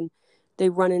wild, and they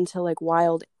run into like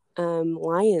wild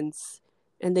lions,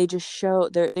 and they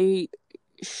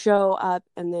show up,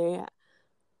 and they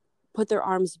put their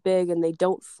arms big, and they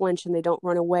don't flinch, and they don't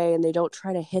run away, and they don't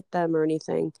try to hit them or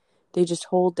anything. They just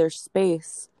hold their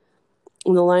space.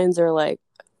 And the lions are like,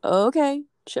 okay,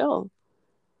 chill.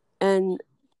 And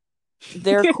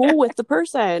they're cool with the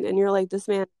person. And you're like, this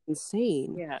man is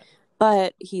insane. Yeah.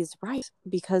 But he's right,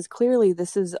 because clearly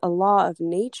this is a law of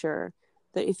nature,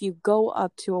 that if you go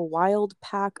up to a wild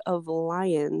pack of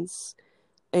lions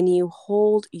and you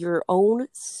hold your own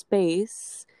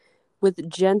space with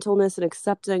gentleness and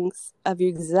acceptance of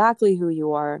exactly who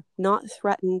you are, not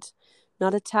threatened,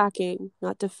 not attacking,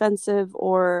 not defensive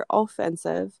or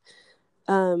offensive,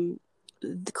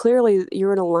 clearly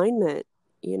you're in alignment,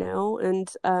 and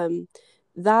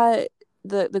that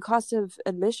the cost of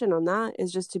admission on that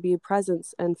is just to be a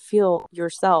presence and feel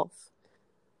yourself.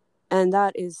 And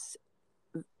that is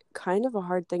kind of a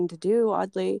hard thing to do,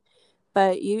 oddly.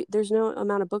 But there's no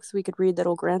amount of books we could read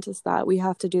that'll grant us that. We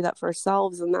have to do that for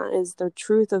ourselves, and that is the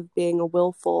truth of being a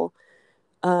willful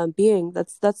being.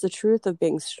 That's the truth of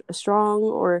being strong.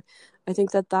 Or I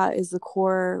think that is the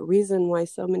core reason why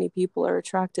so many people are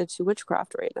attracted to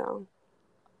witchcraft right now.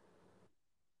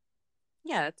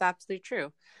 Yeah, that's absolutely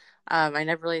true. I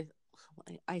never really,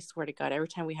 I swear to God, every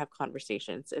time we have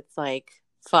conversations, it's like,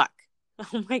 fuck.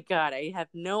 Oh my God, I have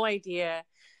no idea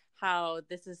how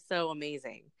this is so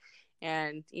amazing.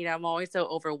 And, I'm always so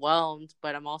overwhelmed,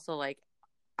 but I'm also like,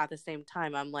 at the same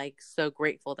time, I'm like so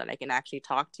grateful that I can actually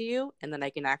talk to you, and then I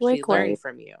can actually learn Likewise,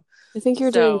 from you. I think you're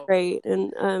doing So, great.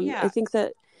 And I yeah, think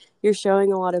that you're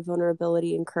showing a lot of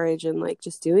vulnerability and courage in like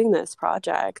just doing this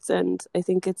project. And I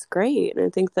think it's great. And I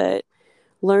think that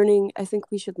I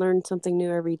think we should learn something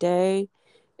new every day.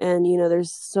 And,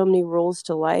 there's so many rules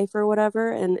to life or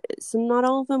whatever. And so not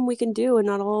all of them we can do and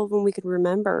not all of them we can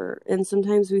remember. And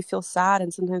sometimes we feel sad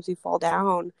and sometimes we fall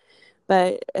down.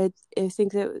 But I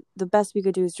think that the best we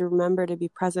could do is to remember to be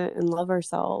present and love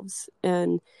ourselves.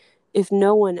 And if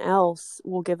no one else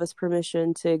will give us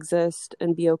permission to exist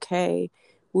and be okay,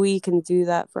 we can do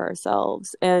that for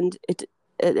ourselves. And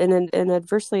and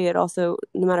adversely, it also,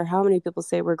 no matter how many people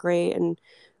say we're great and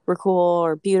we're cool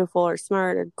or beautiful or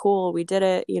smart or cool, we did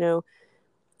it,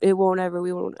 we won't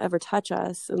ever touch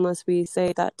us unless we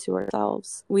say that to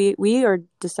ourselves. We are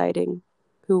deciding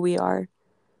who we are.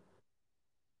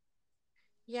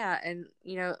 Yeah, and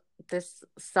this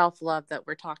self-love that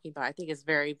we're talking about, I think is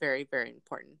very, very, very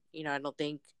important. I don't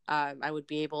think I would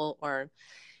be able, or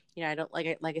I don't,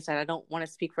 like I said, I don't want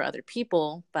to speak for other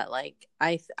people, but like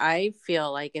I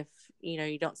feel like if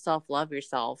you don't self-love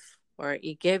yourself, or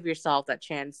you give yourself that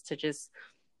chance to just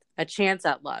a chance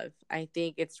at love, I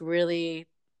think it's really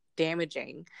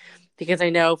damaging, because I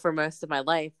know for most of my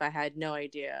life I had no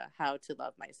idea how to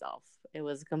love myself. It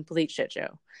was a complete shit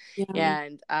show. Yeah.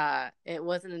 And it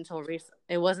wasn't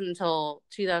until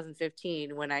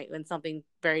 2015 when something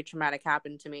very traumatic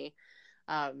happened to me,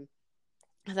 um,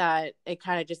 that it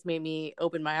kind of just made me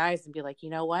open my eyes and be like, you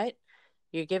know what?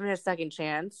 You're given a second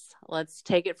chance. Let's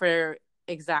take it for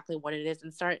exactly what it is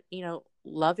and start,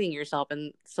 loving yourself,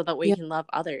 and so that way you Yeah. can love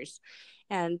others.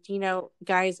 And,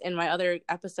 guys, in my other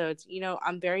episodes,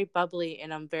 I'm very bubbly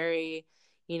and I'm very,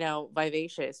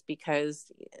 vivacious,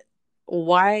 because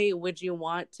why would you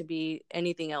want to be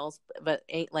anything else but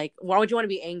like, why would you want to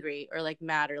be angry or like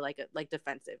mad or like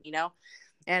defensive,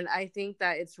 and I think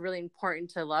that it's really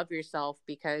important to love yourself,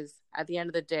 because at the end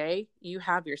of the day, you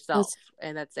have yourself, That's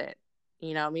and that's it.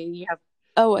 I mean, you have.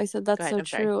 Oh, I said Go that's ahead. so I'm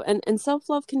sorry. true. And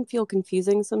self-love can feel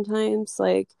confusing sometimes.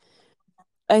 Like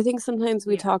I think sometimes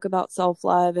we Yeah. talk about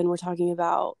self-love and we're talking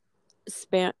about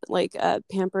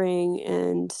pampering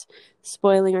and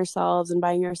spoiling ourselves and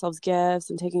buying ourselves gifts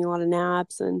and taking a lot of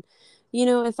naps. And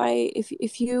if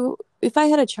I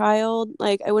had a child,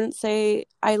 like I wouldn't say,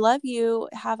 I love you,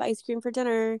 have ice cream for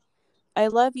dinner, I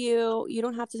love you, you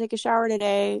don't have to take a shower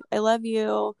today, I love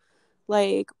you,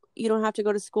 like you don't have to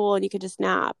go to school and you could just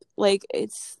nap. Like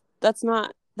that's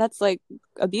like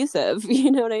abusive.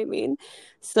 You know what I mean?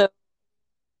 So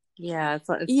Yeah, it's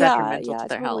yeah, detrimental yeah, to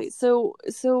their totally. health.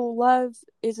 So love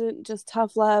isn't just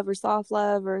tough love or soft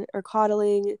love or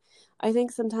coddling. I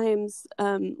think sometimes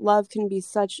love can be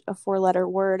such a four-letter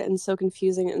word and so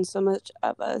confusing, and so much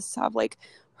of us have like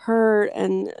hurt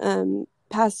and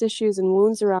past issues and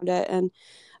wounds around it. And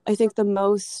I think the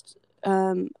most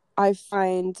I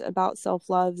find about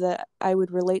self-love that I would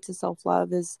relate to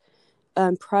self-love is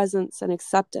presence and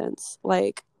acceptance.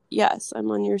 Like, yes,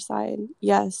 I'm on your side.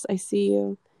 Yes, I see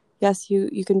you. Yes,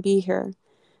 you can be here.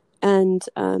 And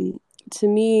to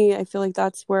me, I feel like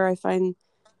that's where I find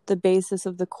the basis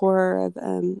of the core of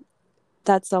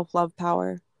that self love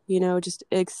power. Just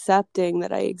accepting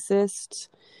that I exist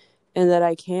and that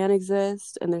I can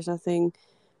exist, and there's nothing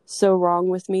so wrong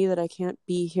with me that I can't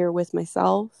be here with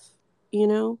myself. You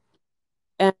know,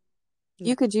 and Yeah.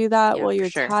 you could do that Yeah, while for you're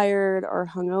sure. tired or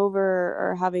hungover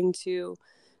or having to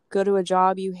go to a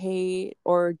job you hate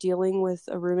or dealing with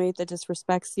a roommate that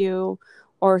disrespects you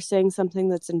or saying something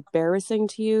that's embarrassing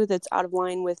to you that's out of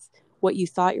line with what you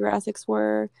thought your ethics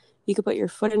were. You could put your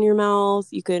foot in your mouth.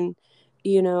 You can,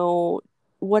 you know,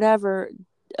 whatever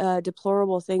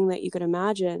deplorable thing that you could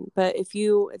imagine. But if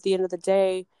you, at the end of the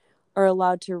day, are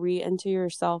allowed to re enter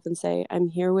yourself and say, I'm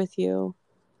here with you.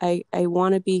 I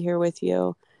want to be here with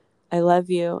you. I love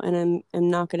you and I'm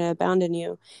not going to abandon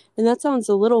you. And that sounds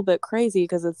a little bit crazy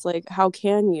because it's like, how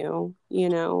can you,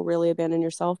 really abandon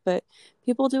yourself? But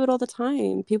people do it all the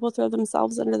time. People throw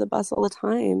themselves under the bus all the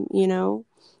time,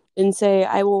 and say,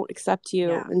 I won't accept you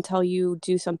Yeah. until you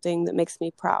do something that makes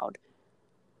me proud.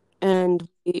 And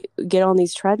we get on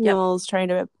these Yep. treadmills trying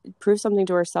to prove something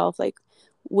to ourselves, like,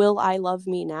 will I love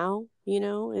me now?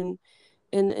 And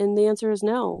the answer is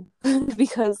no,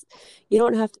 because you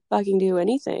don't have to fucking do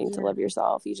anything to Yeah. love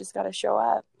yourself. You just got to show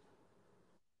up.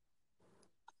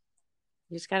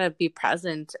 You just gotta be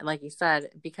present, like you said,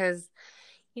 because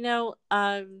you know,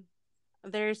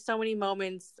 there's so many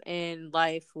moments in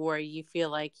life where you feel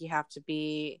like you have to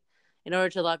be, in order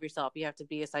to love yourself, you have to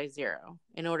be a size zero.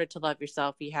 In order to love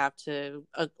yourself, you have to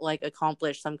like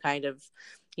accomplish some kind of,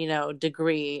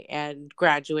 degree and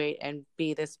graduate and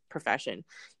be this profession.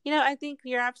 I think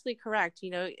you're absolutely correct.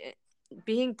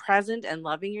 being present and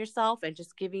loving yourself and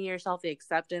just giving yourself the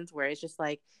acceptance where it's just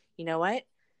like, you know what?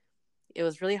 It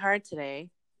was really hard today,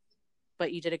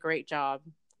 but you did a great job.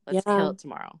 Let's Yeah. kill it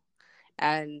tomorrow.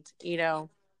 And,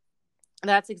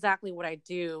 that's exactly what I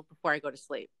do before I go to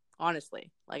sleep.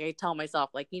 Honestly, like I tell myself,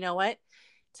 like, you know what?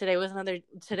 Today was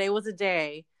a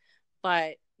day,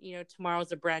 but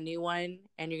tomorrow's a brand new one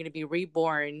and you're going to be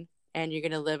reborn and you're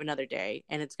going to live another day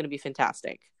and it's going to be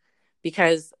fantastic.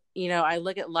 Because, I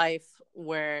look at life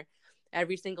where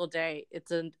every single day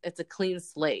it's a clean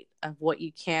slate of what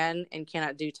you can and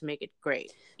cannot do to make it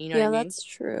great. You know what I Yeah, mean? that's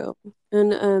true.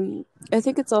 And I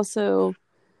think it's also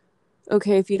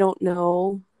okay if you don't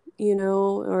know,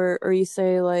 or you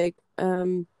say like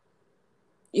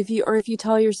if you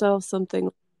tell yourself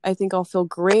something, I think I'll feel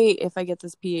great if I get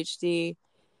this PhD,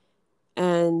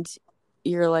 and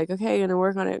you're like, okay, I'm gonna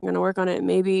work on it.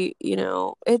 Maybe,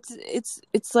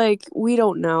 it's like we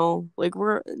don't know. Like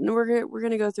we're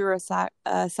gonna go through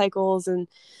our cycles, and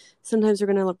sometimes we're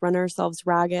gonna run ourselves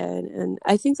ragged, and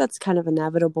I think that's kind of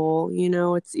inevitable.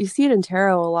 It's you see it in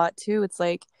tarot a lot too. It's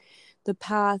like the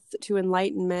path to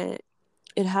enlightenment.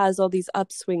 It has all these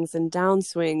upswings and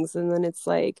downswings, and then it's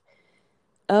like,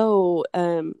 oh,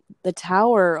 the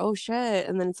tower, oh shit,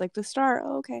 and then it's like the star,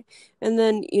 oh, okay, and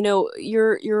then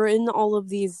you're in all of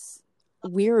these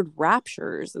weird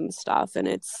raptures and stuff, and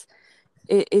it's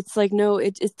like, no,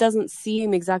 it doesn't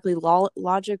seem exactly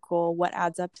logical what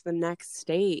adds up to the next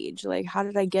stage. Like, how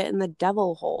did I get in the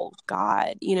devil hole,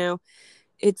 God?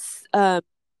 It's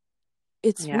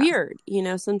it's Yeah. weird.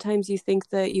 Sometimes you think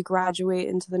that you graduate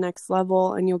into the next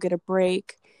level and you'll get a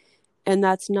break, and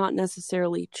that's not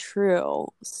necessarily true.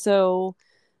 So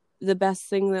the best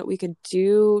thing that we could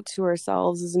do to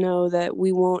ourselves is know that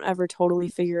we won't ever totally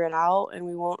figure it out, and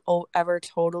we won't ever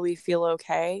totally feel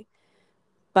okay.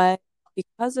 But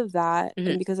because of that, Mm-hmm.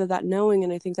 and because of that knowing,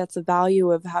 and I think that's the value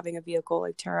of having a vehicle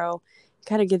like tarot, it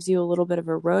kind of gives you a little bit of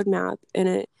a roadmap,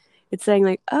 and it's saying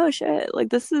like, oh shit, like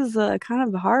this is kind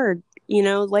of hard.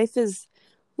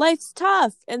 Life's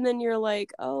tough, and then you're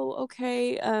like, oh,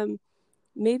 okay,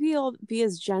 maybe I'll be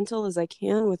as gentle as I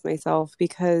can with myself,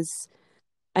 because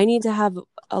I need to have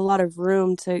a lot of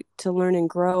room to learn and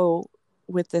grow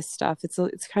with this stuff.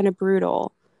 It's kind of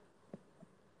brutal.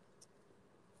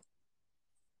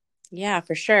 Yeah,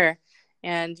 for sure.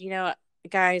 And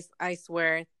guys, I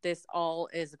swear this all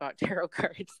is about tarot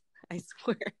cards. I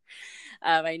swear.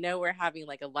 I know we're having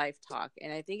like a life talk,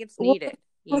 and I think it's Well, needed,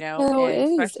 what tarot and is.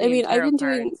 I especially in mean, tarot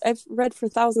cards. I've read for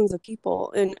thousands of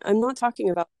people, and I'm not talking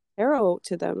about tarot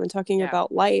to them. I'm talking Yeah.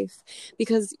 about life,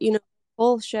 because,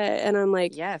 bullshit. And I'm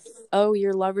like, Yes. oh,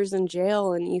 your lover's in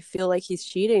jail and you feel like he's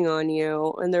cheating on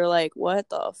you. And they're like, what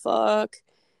the fuck?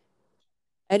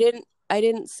 I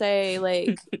didn't say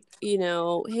like,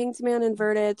 Hanged Man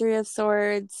inverted, Three of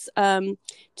Swords,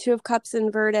 Two of Cups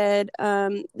inverted.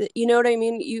 You know what I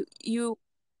mean? You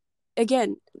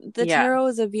again, the Yeah. tarot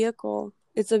is a vehicle.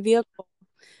 It's a vehicle,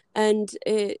 and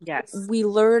Yes. we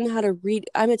learn how to read.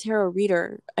 I'm a tarot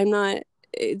reader. I'm not.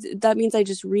 That means I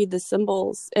just read the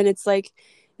symbols, and it's like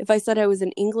if I said I was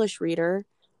an English reader,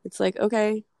 it's like,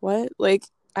 okay, what? Like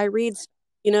I read,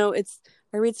 it's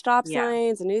I read stop Yeah.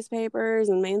 signs and newspapers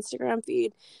and my Instagram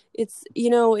feed. It's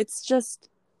just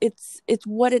it's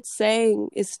what it's saying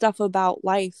is stuff about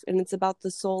life, and it's about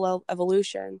the soul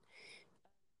evolution.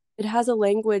 It has a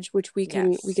language which we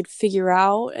Yes. could figure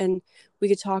out, and we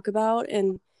could talk about,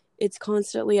 and it's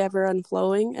constantly ever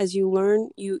unflowing. As you learn,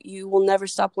 you will never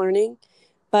stop learning.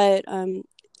 But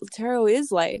tarot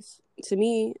is life to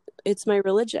me. It's my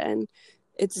religion.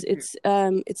 it's Mm-hmm. it's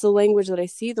um it's the language that I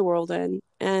see the world in,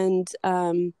 and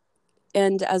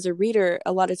as a reader,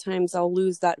 a lot of times I'll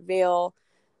lose that veil,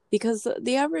 because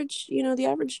the average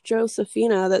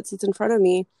Josephina that sits in front of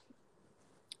me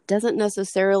doesn't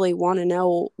necessarily want to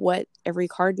know what every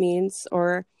card means,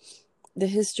 or the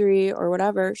history, or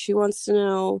whatever. She wants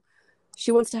to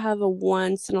have a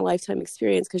once in a lifetime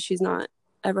experience, because she's not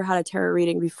ever had a tarot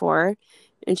reading before,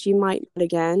 and she might not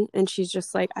again. And she's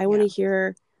just like, I want Yeah. to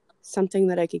hear something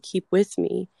that I could keep with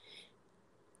me.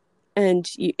 And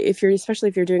especially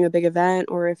if you're doing a big event,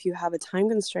 or if you have a time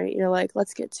constraint, you're like,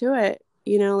 let's get to it.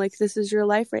 Like, this is your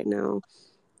life right now.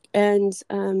 And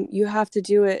you have to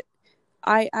do it.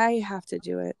 I have to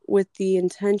do it with the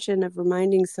intention of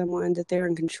reminding someone that they're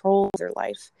in control of their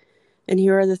life. And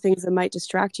here are the things that might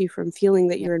distract you from feeling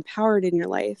that Yeah. you're empowered in your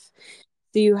life.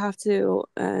 So you have to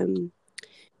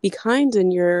be kind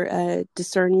in your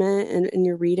discernment, and in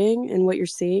your reading and what you're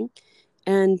seeing,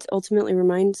 and ultimately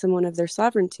remind someone of their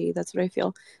sovereignty. That's what I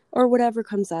feel, or whatever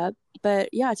comes up. But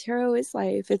yeah, tarot is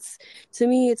life. To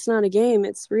me, it's not a game,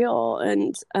 it's real.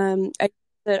 And I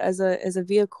it as a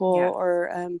vehicle Yes.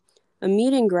 or a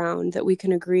meeting ground that we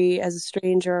can agree as a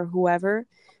stranger or whoever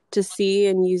to see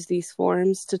and use these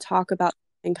forums to talk about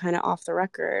and kind of off the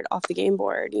record, off the game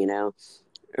board, you know,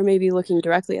 or maybe looking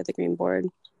directly at the green board.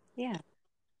 Yeah.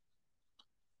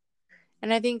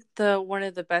 And I think the one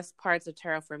of the best parts of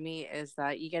tarot for me is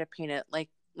that you get to paint it like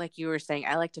you were saying.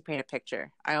 I like to paint a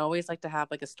picture. I always like to have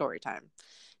like a story time,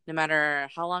 no matter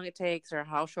how long it takes or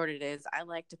how short it is. I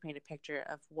like to paint a picture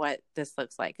of what this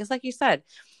looks like. Because, like you said,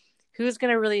 who's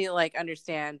gonna really like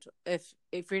understand if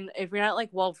you're not like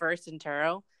well versed in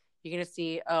tarot? You're gonna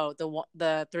see, oh,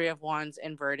 the Three of Wands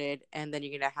inverted, and then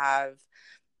you're gonna have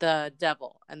the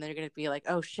devil, and then you're gonna be like,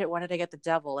 oh shit, why did I get the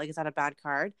devil? Like, is that a bad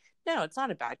card? No, it's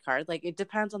not a bad card. Like, it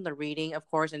depends on the reading, of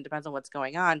course, and it depends on what's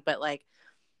going on. But like,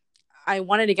 I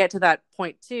wanted to get to that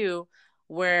point too,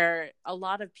 where a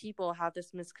lot of people have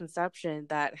this misconception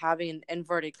that having an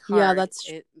inverted Yeah, card,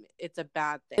 that's it's a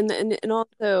bad thing. and What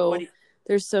also do you,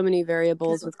 there's so many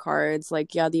variables 'cause, with cards,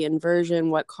 like yeah, the inversion,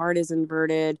 what card is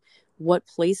inverted, what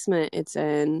placement it's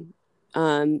in,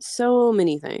 so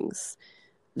many things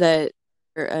that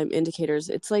are indicators.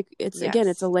 It's like it's again,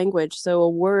 it's a yes. language, so a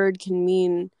word can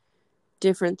mean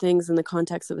different things in the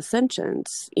context of a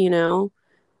sentence, you know.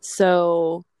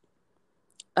 So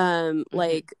Mm-hmm.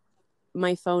 like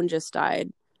my phone just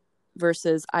died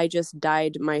versus I just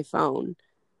died my phone,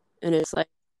 and it's like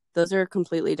those are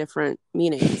completely different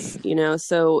meanings, you know.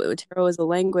 So tarot is a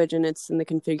language and it's in the Yeah.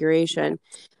 configuration.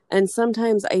 And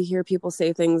sometimes I hear people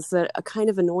say things that kind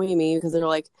of annoy me because they're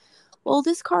like, well,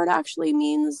 this card actually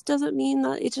means doesn't mean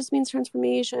that, it just means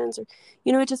transformations, or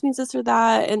you know, it just means this or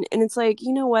that. And it's like,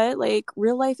 you know what, like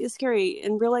real life is scary.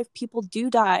 In real life people do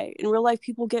die. In real life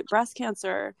people get breast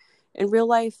cancer. In real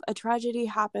life a tragedy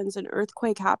happens, an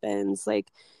earthquake happens. Like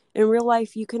in real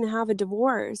life you can have a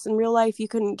divorce. In real life you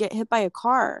can get hit by a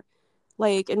car.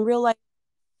 Like in real life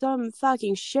some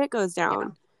fucking shit goes Yeah.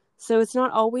 down. So it's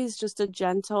not always just a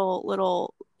gentle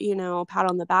little, you know, pat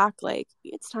on the back, like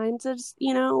it's time to just,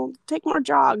 you know, take more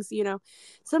jogs, you know.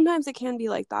 Sometimes it can be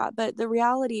like that. But the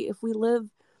reality, if we live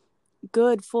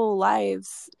good, full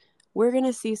lives, we're going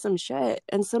to see some shit.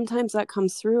 And sometimes that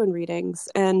comes through in readings.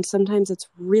 And sometimes it's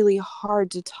really hard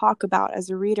to talk about as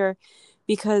a reader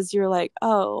because you're like,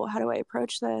 oh, how do I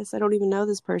approach this? I don't even know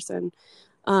this person.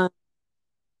 Um,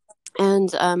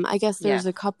 and I guess there's Yes.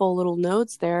 a couple little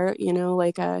notes there, you know,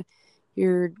 like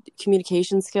your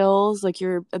communication skills, like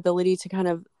your ability to kind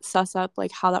of suss up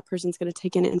like how that person's going to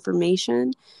take in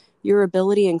information, your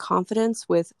ability and confidence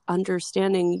with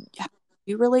understanding how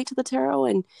you relate to the tarot,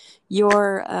 and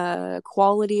your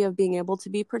quality of being able to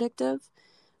be predictive.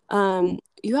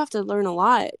 You have to learn a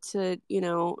lot to, you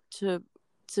know, to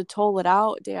toll it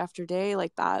out day after day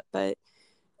like that. But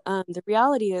the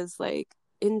reality is, like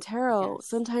in tarot, Yes.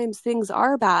 sometimes things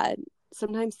are bad.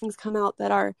 Sometimes things come out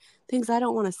that are things I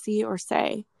don't want to see or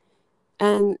say,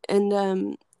 and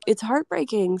it's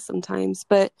heartbreaking sometimes,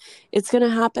 but it's going to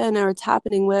happen, or it's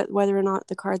happening with whether or not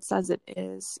the card says it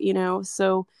is. You know,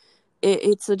 so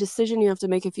it's a decision you have to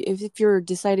make if you're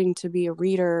deciding to be a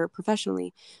reader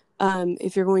professionally.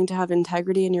 If you're going to have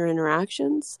integrity in your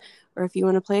interactions, or if you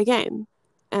want to play a game,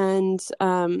 and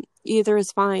either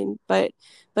is fine. But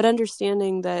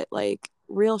understanding that like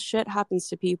real shit happens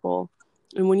to people,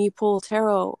 and when you pull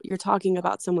tarot, you're talking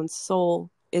about someone's soul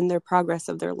in their progress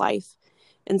of their life,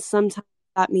 and sometimes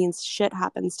that means shit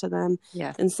happens to them,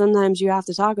 Yes. and sometimes you have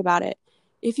to talk about it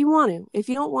if you want to. If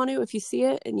you don't want to, if you see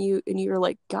it and you're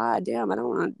like, god damn, I don't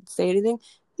want to say anything,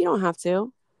 you don't have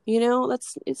to. You know,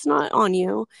 that's, it's not on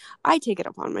you. I take it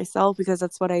upon myself because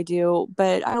that's what I do,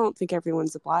 but I don't think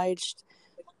everyone's obliged.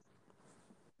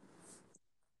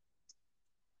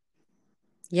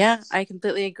 Yeah, I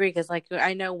completely agree. Because, like,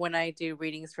 I know when I do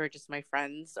readings for just my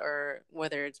friends, or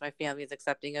whether it's my family is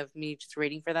accepting of me just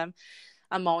reading for them,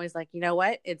 I'm always like, you know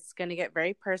what? It's going to get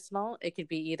very personal. It could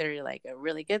be either like a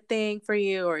really good thing for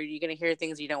you, or you're going to hear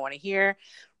things you don't want to hear.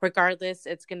 Regardless,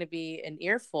 it's going to be an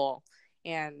earful.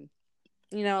 And,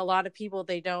 you know, a lot of people,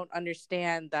 they don't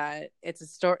understand that it's a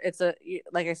story. It's a,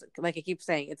 like I keep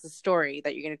saying, it's a story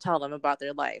that you're going to tell them about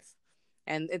their life.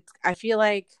 And I feel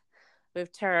like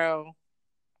with tarot,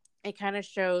 it kind of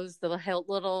shows the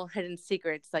little hidden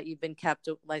secrets that you've been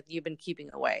keeping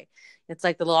away. It's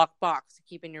like the locked box to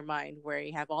keep in your mind, where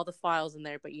you have all the files in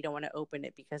there, but you don't want to open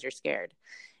it because you're scared.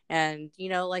 And, you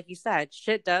know, like you said,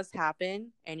 shit does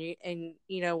happen. And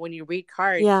when you read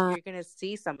cards, Yeah. you're going to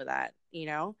see some of that,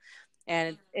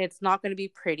 and it's not going to be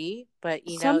pretty, but,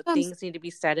 Sometimes, things need to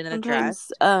be said and sometimes,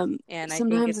 addressed. And I think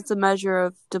sometimes it's a measure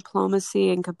of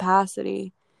diplomacy and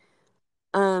capacity.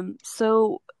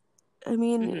 So, I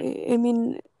mean, mhm, I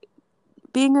mean,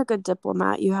 being a good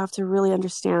diplomat, you have to really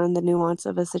understand the nuance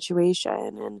of a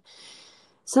situation. And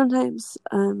sometimes,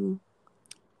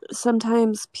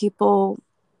 sometimes people,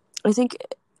 I think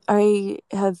I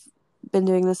have been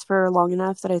doing this for long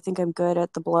enough that I think I'm good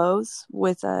at the blows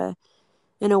with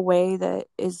in a way that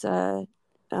is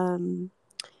um,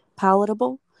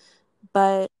 palatable,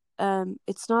 but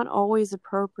it's not always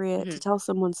appropriate to Mhm. tell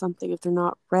someone something if they're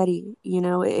not ready.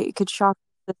 It could shock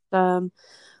them,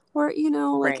 or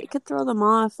like Right. it could throw them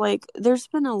off. Like there's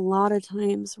been a lot of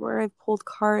times where I've pulled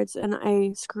cards and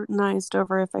I scrutinized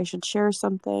over if I should share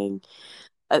something.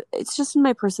 It's just in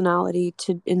my personality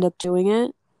to end up doing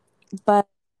it, but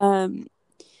um,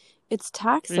 it's Mhm.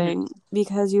 taxing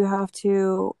because you have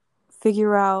to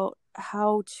figure out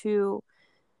how to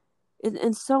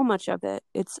and so much of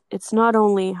it's not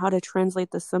only how to translate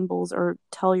the symbols or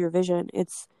tell your vision.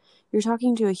 It's you're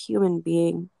talking to a human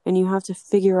being and you have to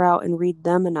figure out and read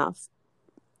them enough,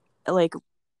 like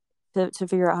to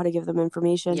figure out how to give them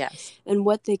information Yes. and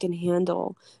what they can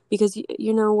handle, because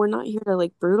we're not here to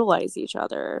like brutalize each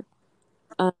other.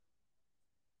 uh,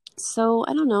 so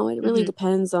I don't know, it really Mhm.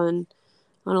 depends on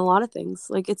a lot of things.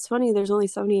 Like it's funny, there's only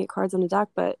 78 cards on a deck,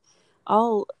 but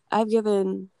I've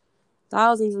given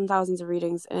thousands and thousands of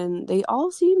readings and they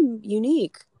all seem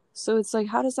unique. So it's like,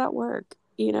 how does that work?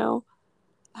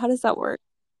 How does that work?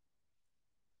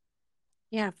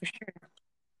 Yeah, for sure.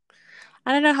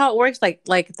 I don't know how it works. Like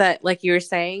that, like you were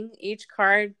saying, each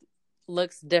card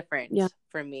looks Yeah. different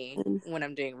for me And when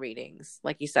I'm doing readings.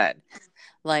 Like you said,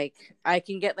 like I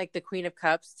can get like the Queen of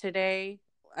Cups today.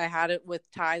 I had it with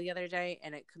Ty the other day,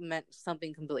 and it meant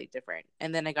something completely different.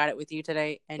 And then I got it with you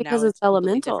today, and because now it's it's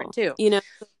completely different elemental, too.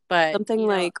 But something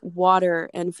like water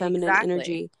and feminine exactly.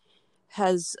 energy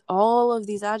has all of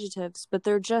these adjectives, but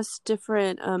they're just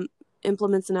different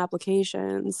implements and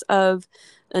applications of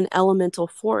an elemental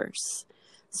force.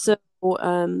 So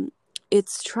um,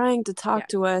 it's trying to talk Yeah.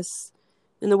 to us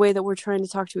in the way that we're trying to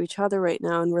talk to each other right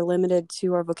now, and we're limited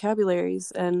to our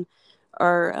vocabularies and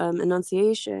our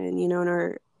enunciation, and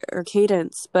our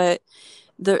cadence. But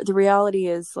the reality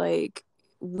is, like,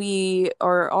 we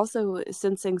are also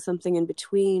sensing something in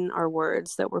between our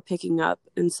words that we're picking up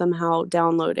and somehow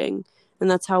downloading, and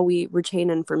that's how we retain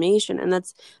information. And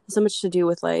that's so much to do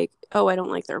with, like, oh, I don't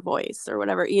like their voice or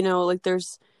whatever, like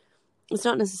there's it's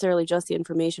not necessarily just the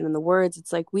information in the words.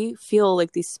 It's like we feel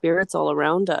like these spirits all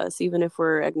around us, even if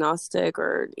we're agnostic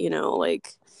or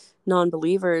like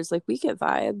non-believers. Like we get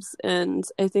vibes, and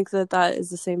I think that is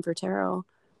the same for tarot.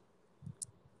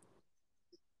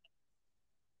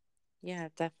 Yeah,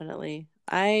 definitely.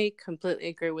 I completely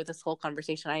agree with this whole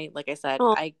conversation. Like I said,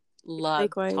 Oh, I love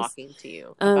likewise. talking to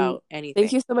you um about Thank anything.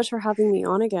 you so much for having me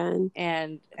on again.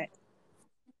 And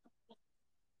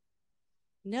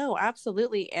no,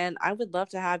 absolutely. And I would love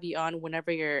to have you on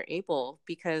whenever you're able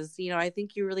because, I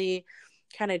think you really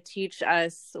kind of teach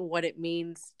us what it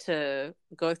means to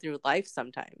go through life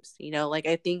sometimes. Like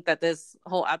I think that this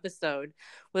whole episode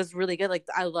was really good. Like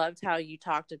I loved how you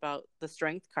talked about the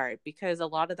strength card because a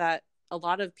lot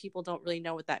of people don't really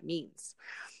know what that means.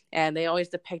 And they always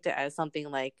depict it as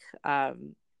something like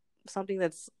something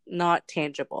that's not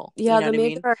tangible. You Yeah, know the what I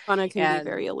Major mean? Arcana can be And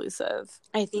very elusive.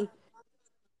 I think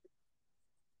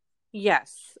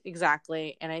yes,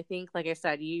 exactly. And I think, like I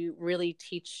said, you really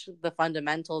teach the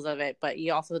fundamentals of it, but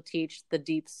you also teach the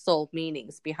deep soul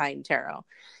meanings behind tarot.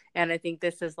 And I think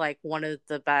this is like one of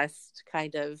the best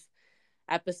kind of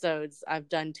episodes I've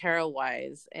done tarot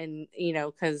wise. And,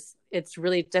 because it's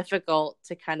really difficult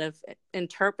to kind of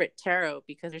interpret tarot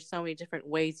because there's so many different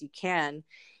ways you can.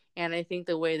 And I think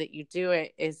the way that you do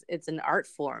it is it's an art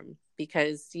form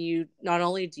because you not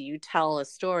only do you tell a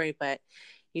story, but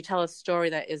you tell a story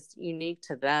that is unique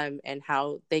to them and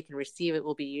how they can receive it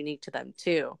will be unique to them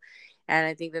too. And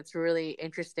I think that's really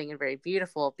interesting and very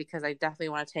beautiful because I definitely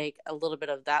want to take a little bit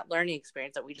of that learning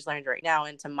experience that we just learned right now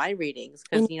into my readings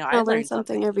And because, I learn learned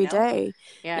something something, every day,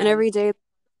 and and every day is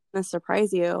going to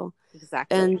surprise you.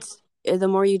 exactly. And the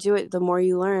more you do it, the more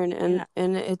you learn, and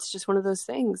Yeah. it's just one of those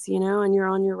things, and you're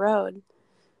on your road.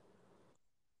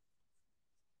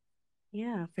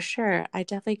 Yeah, for sure. I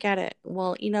definitely get it.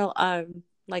 Well,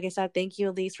 like I said, thank you,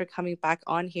 Elise, for coming back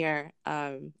on here.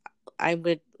 I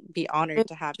would be My honored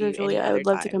to have pleasure, you any Julia. I other would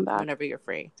love to come time back. whenever you're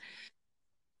free.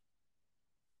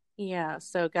 Yeah.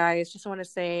 So, guys, just want to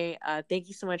say thank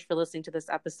you so much for listening to this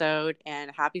episode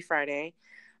and happy Friday.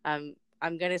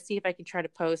 I'm going to see if I can try to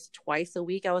post twice a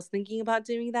week. I was thinking about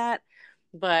doing that,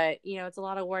 but, it's a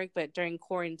lot of work. But during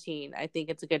quarantine, I think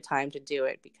it's a good time to do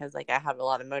it because, like, I have a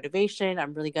lot of motivation.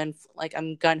 I'm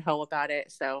gun ho about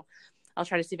it. So, I'll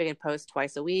try to see if I can post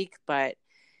twice a week. But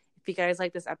if you guys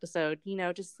like this episode,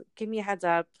 just give me a heads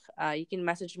up. You can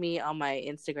message me on my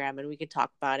Instagram and we can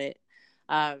talk about it.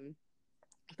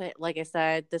 But like I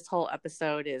said, this whole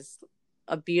episode is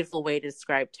a beautiful way to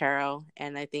describe tarot.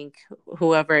 And I think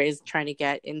whoever is trying to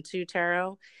get into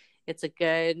tarot, it's a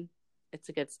good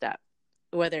step.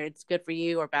 Whether it's good for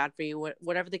you or bad for you,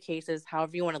 whatever the case is,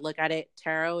 however you want to look at it,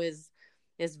 tarot is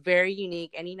very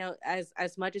unique. And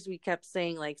as much as we kept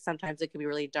saying, like, sometimes it could be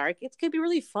really dark, it could be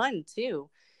really fun too.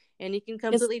 And you can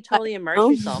completely totally immerse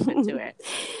yourself into it.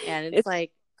 And it's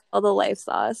like all the life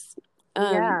sauce.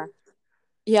 Yeah.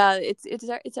 Yeah, it's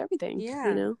everything.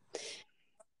 Yeah.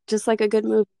 Just like a good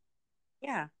movie.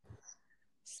 Yeah.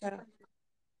 So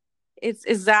it's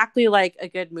exactly like a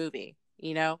good movie,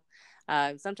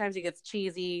 sometimes it gets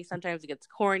cheesy, sometimes it gets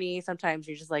corny, sometimes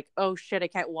you're just like, oh shit, I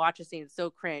can't watch a scene, it's so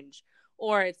cringe.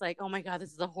 Or it's like, oh my god,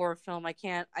 this is a horror film, I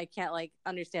can't like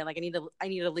understand, like I need to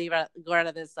go out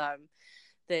of this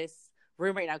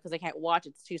room right now because I can't watch,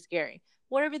 it's too scary.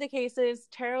 Whatever the case is,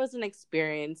 tarot is an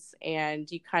experience, and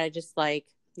you kind of just like,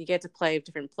 you get to play with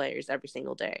different players every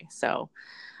single day. So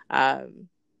I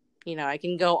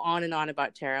can go on and on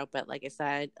about tarot, but like I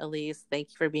said, Elise, thank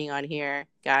you for being on here.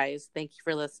 Guys, thank you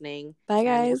for listening. Bye,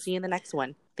 guys. And we'll see you in the next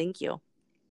one. Thank you.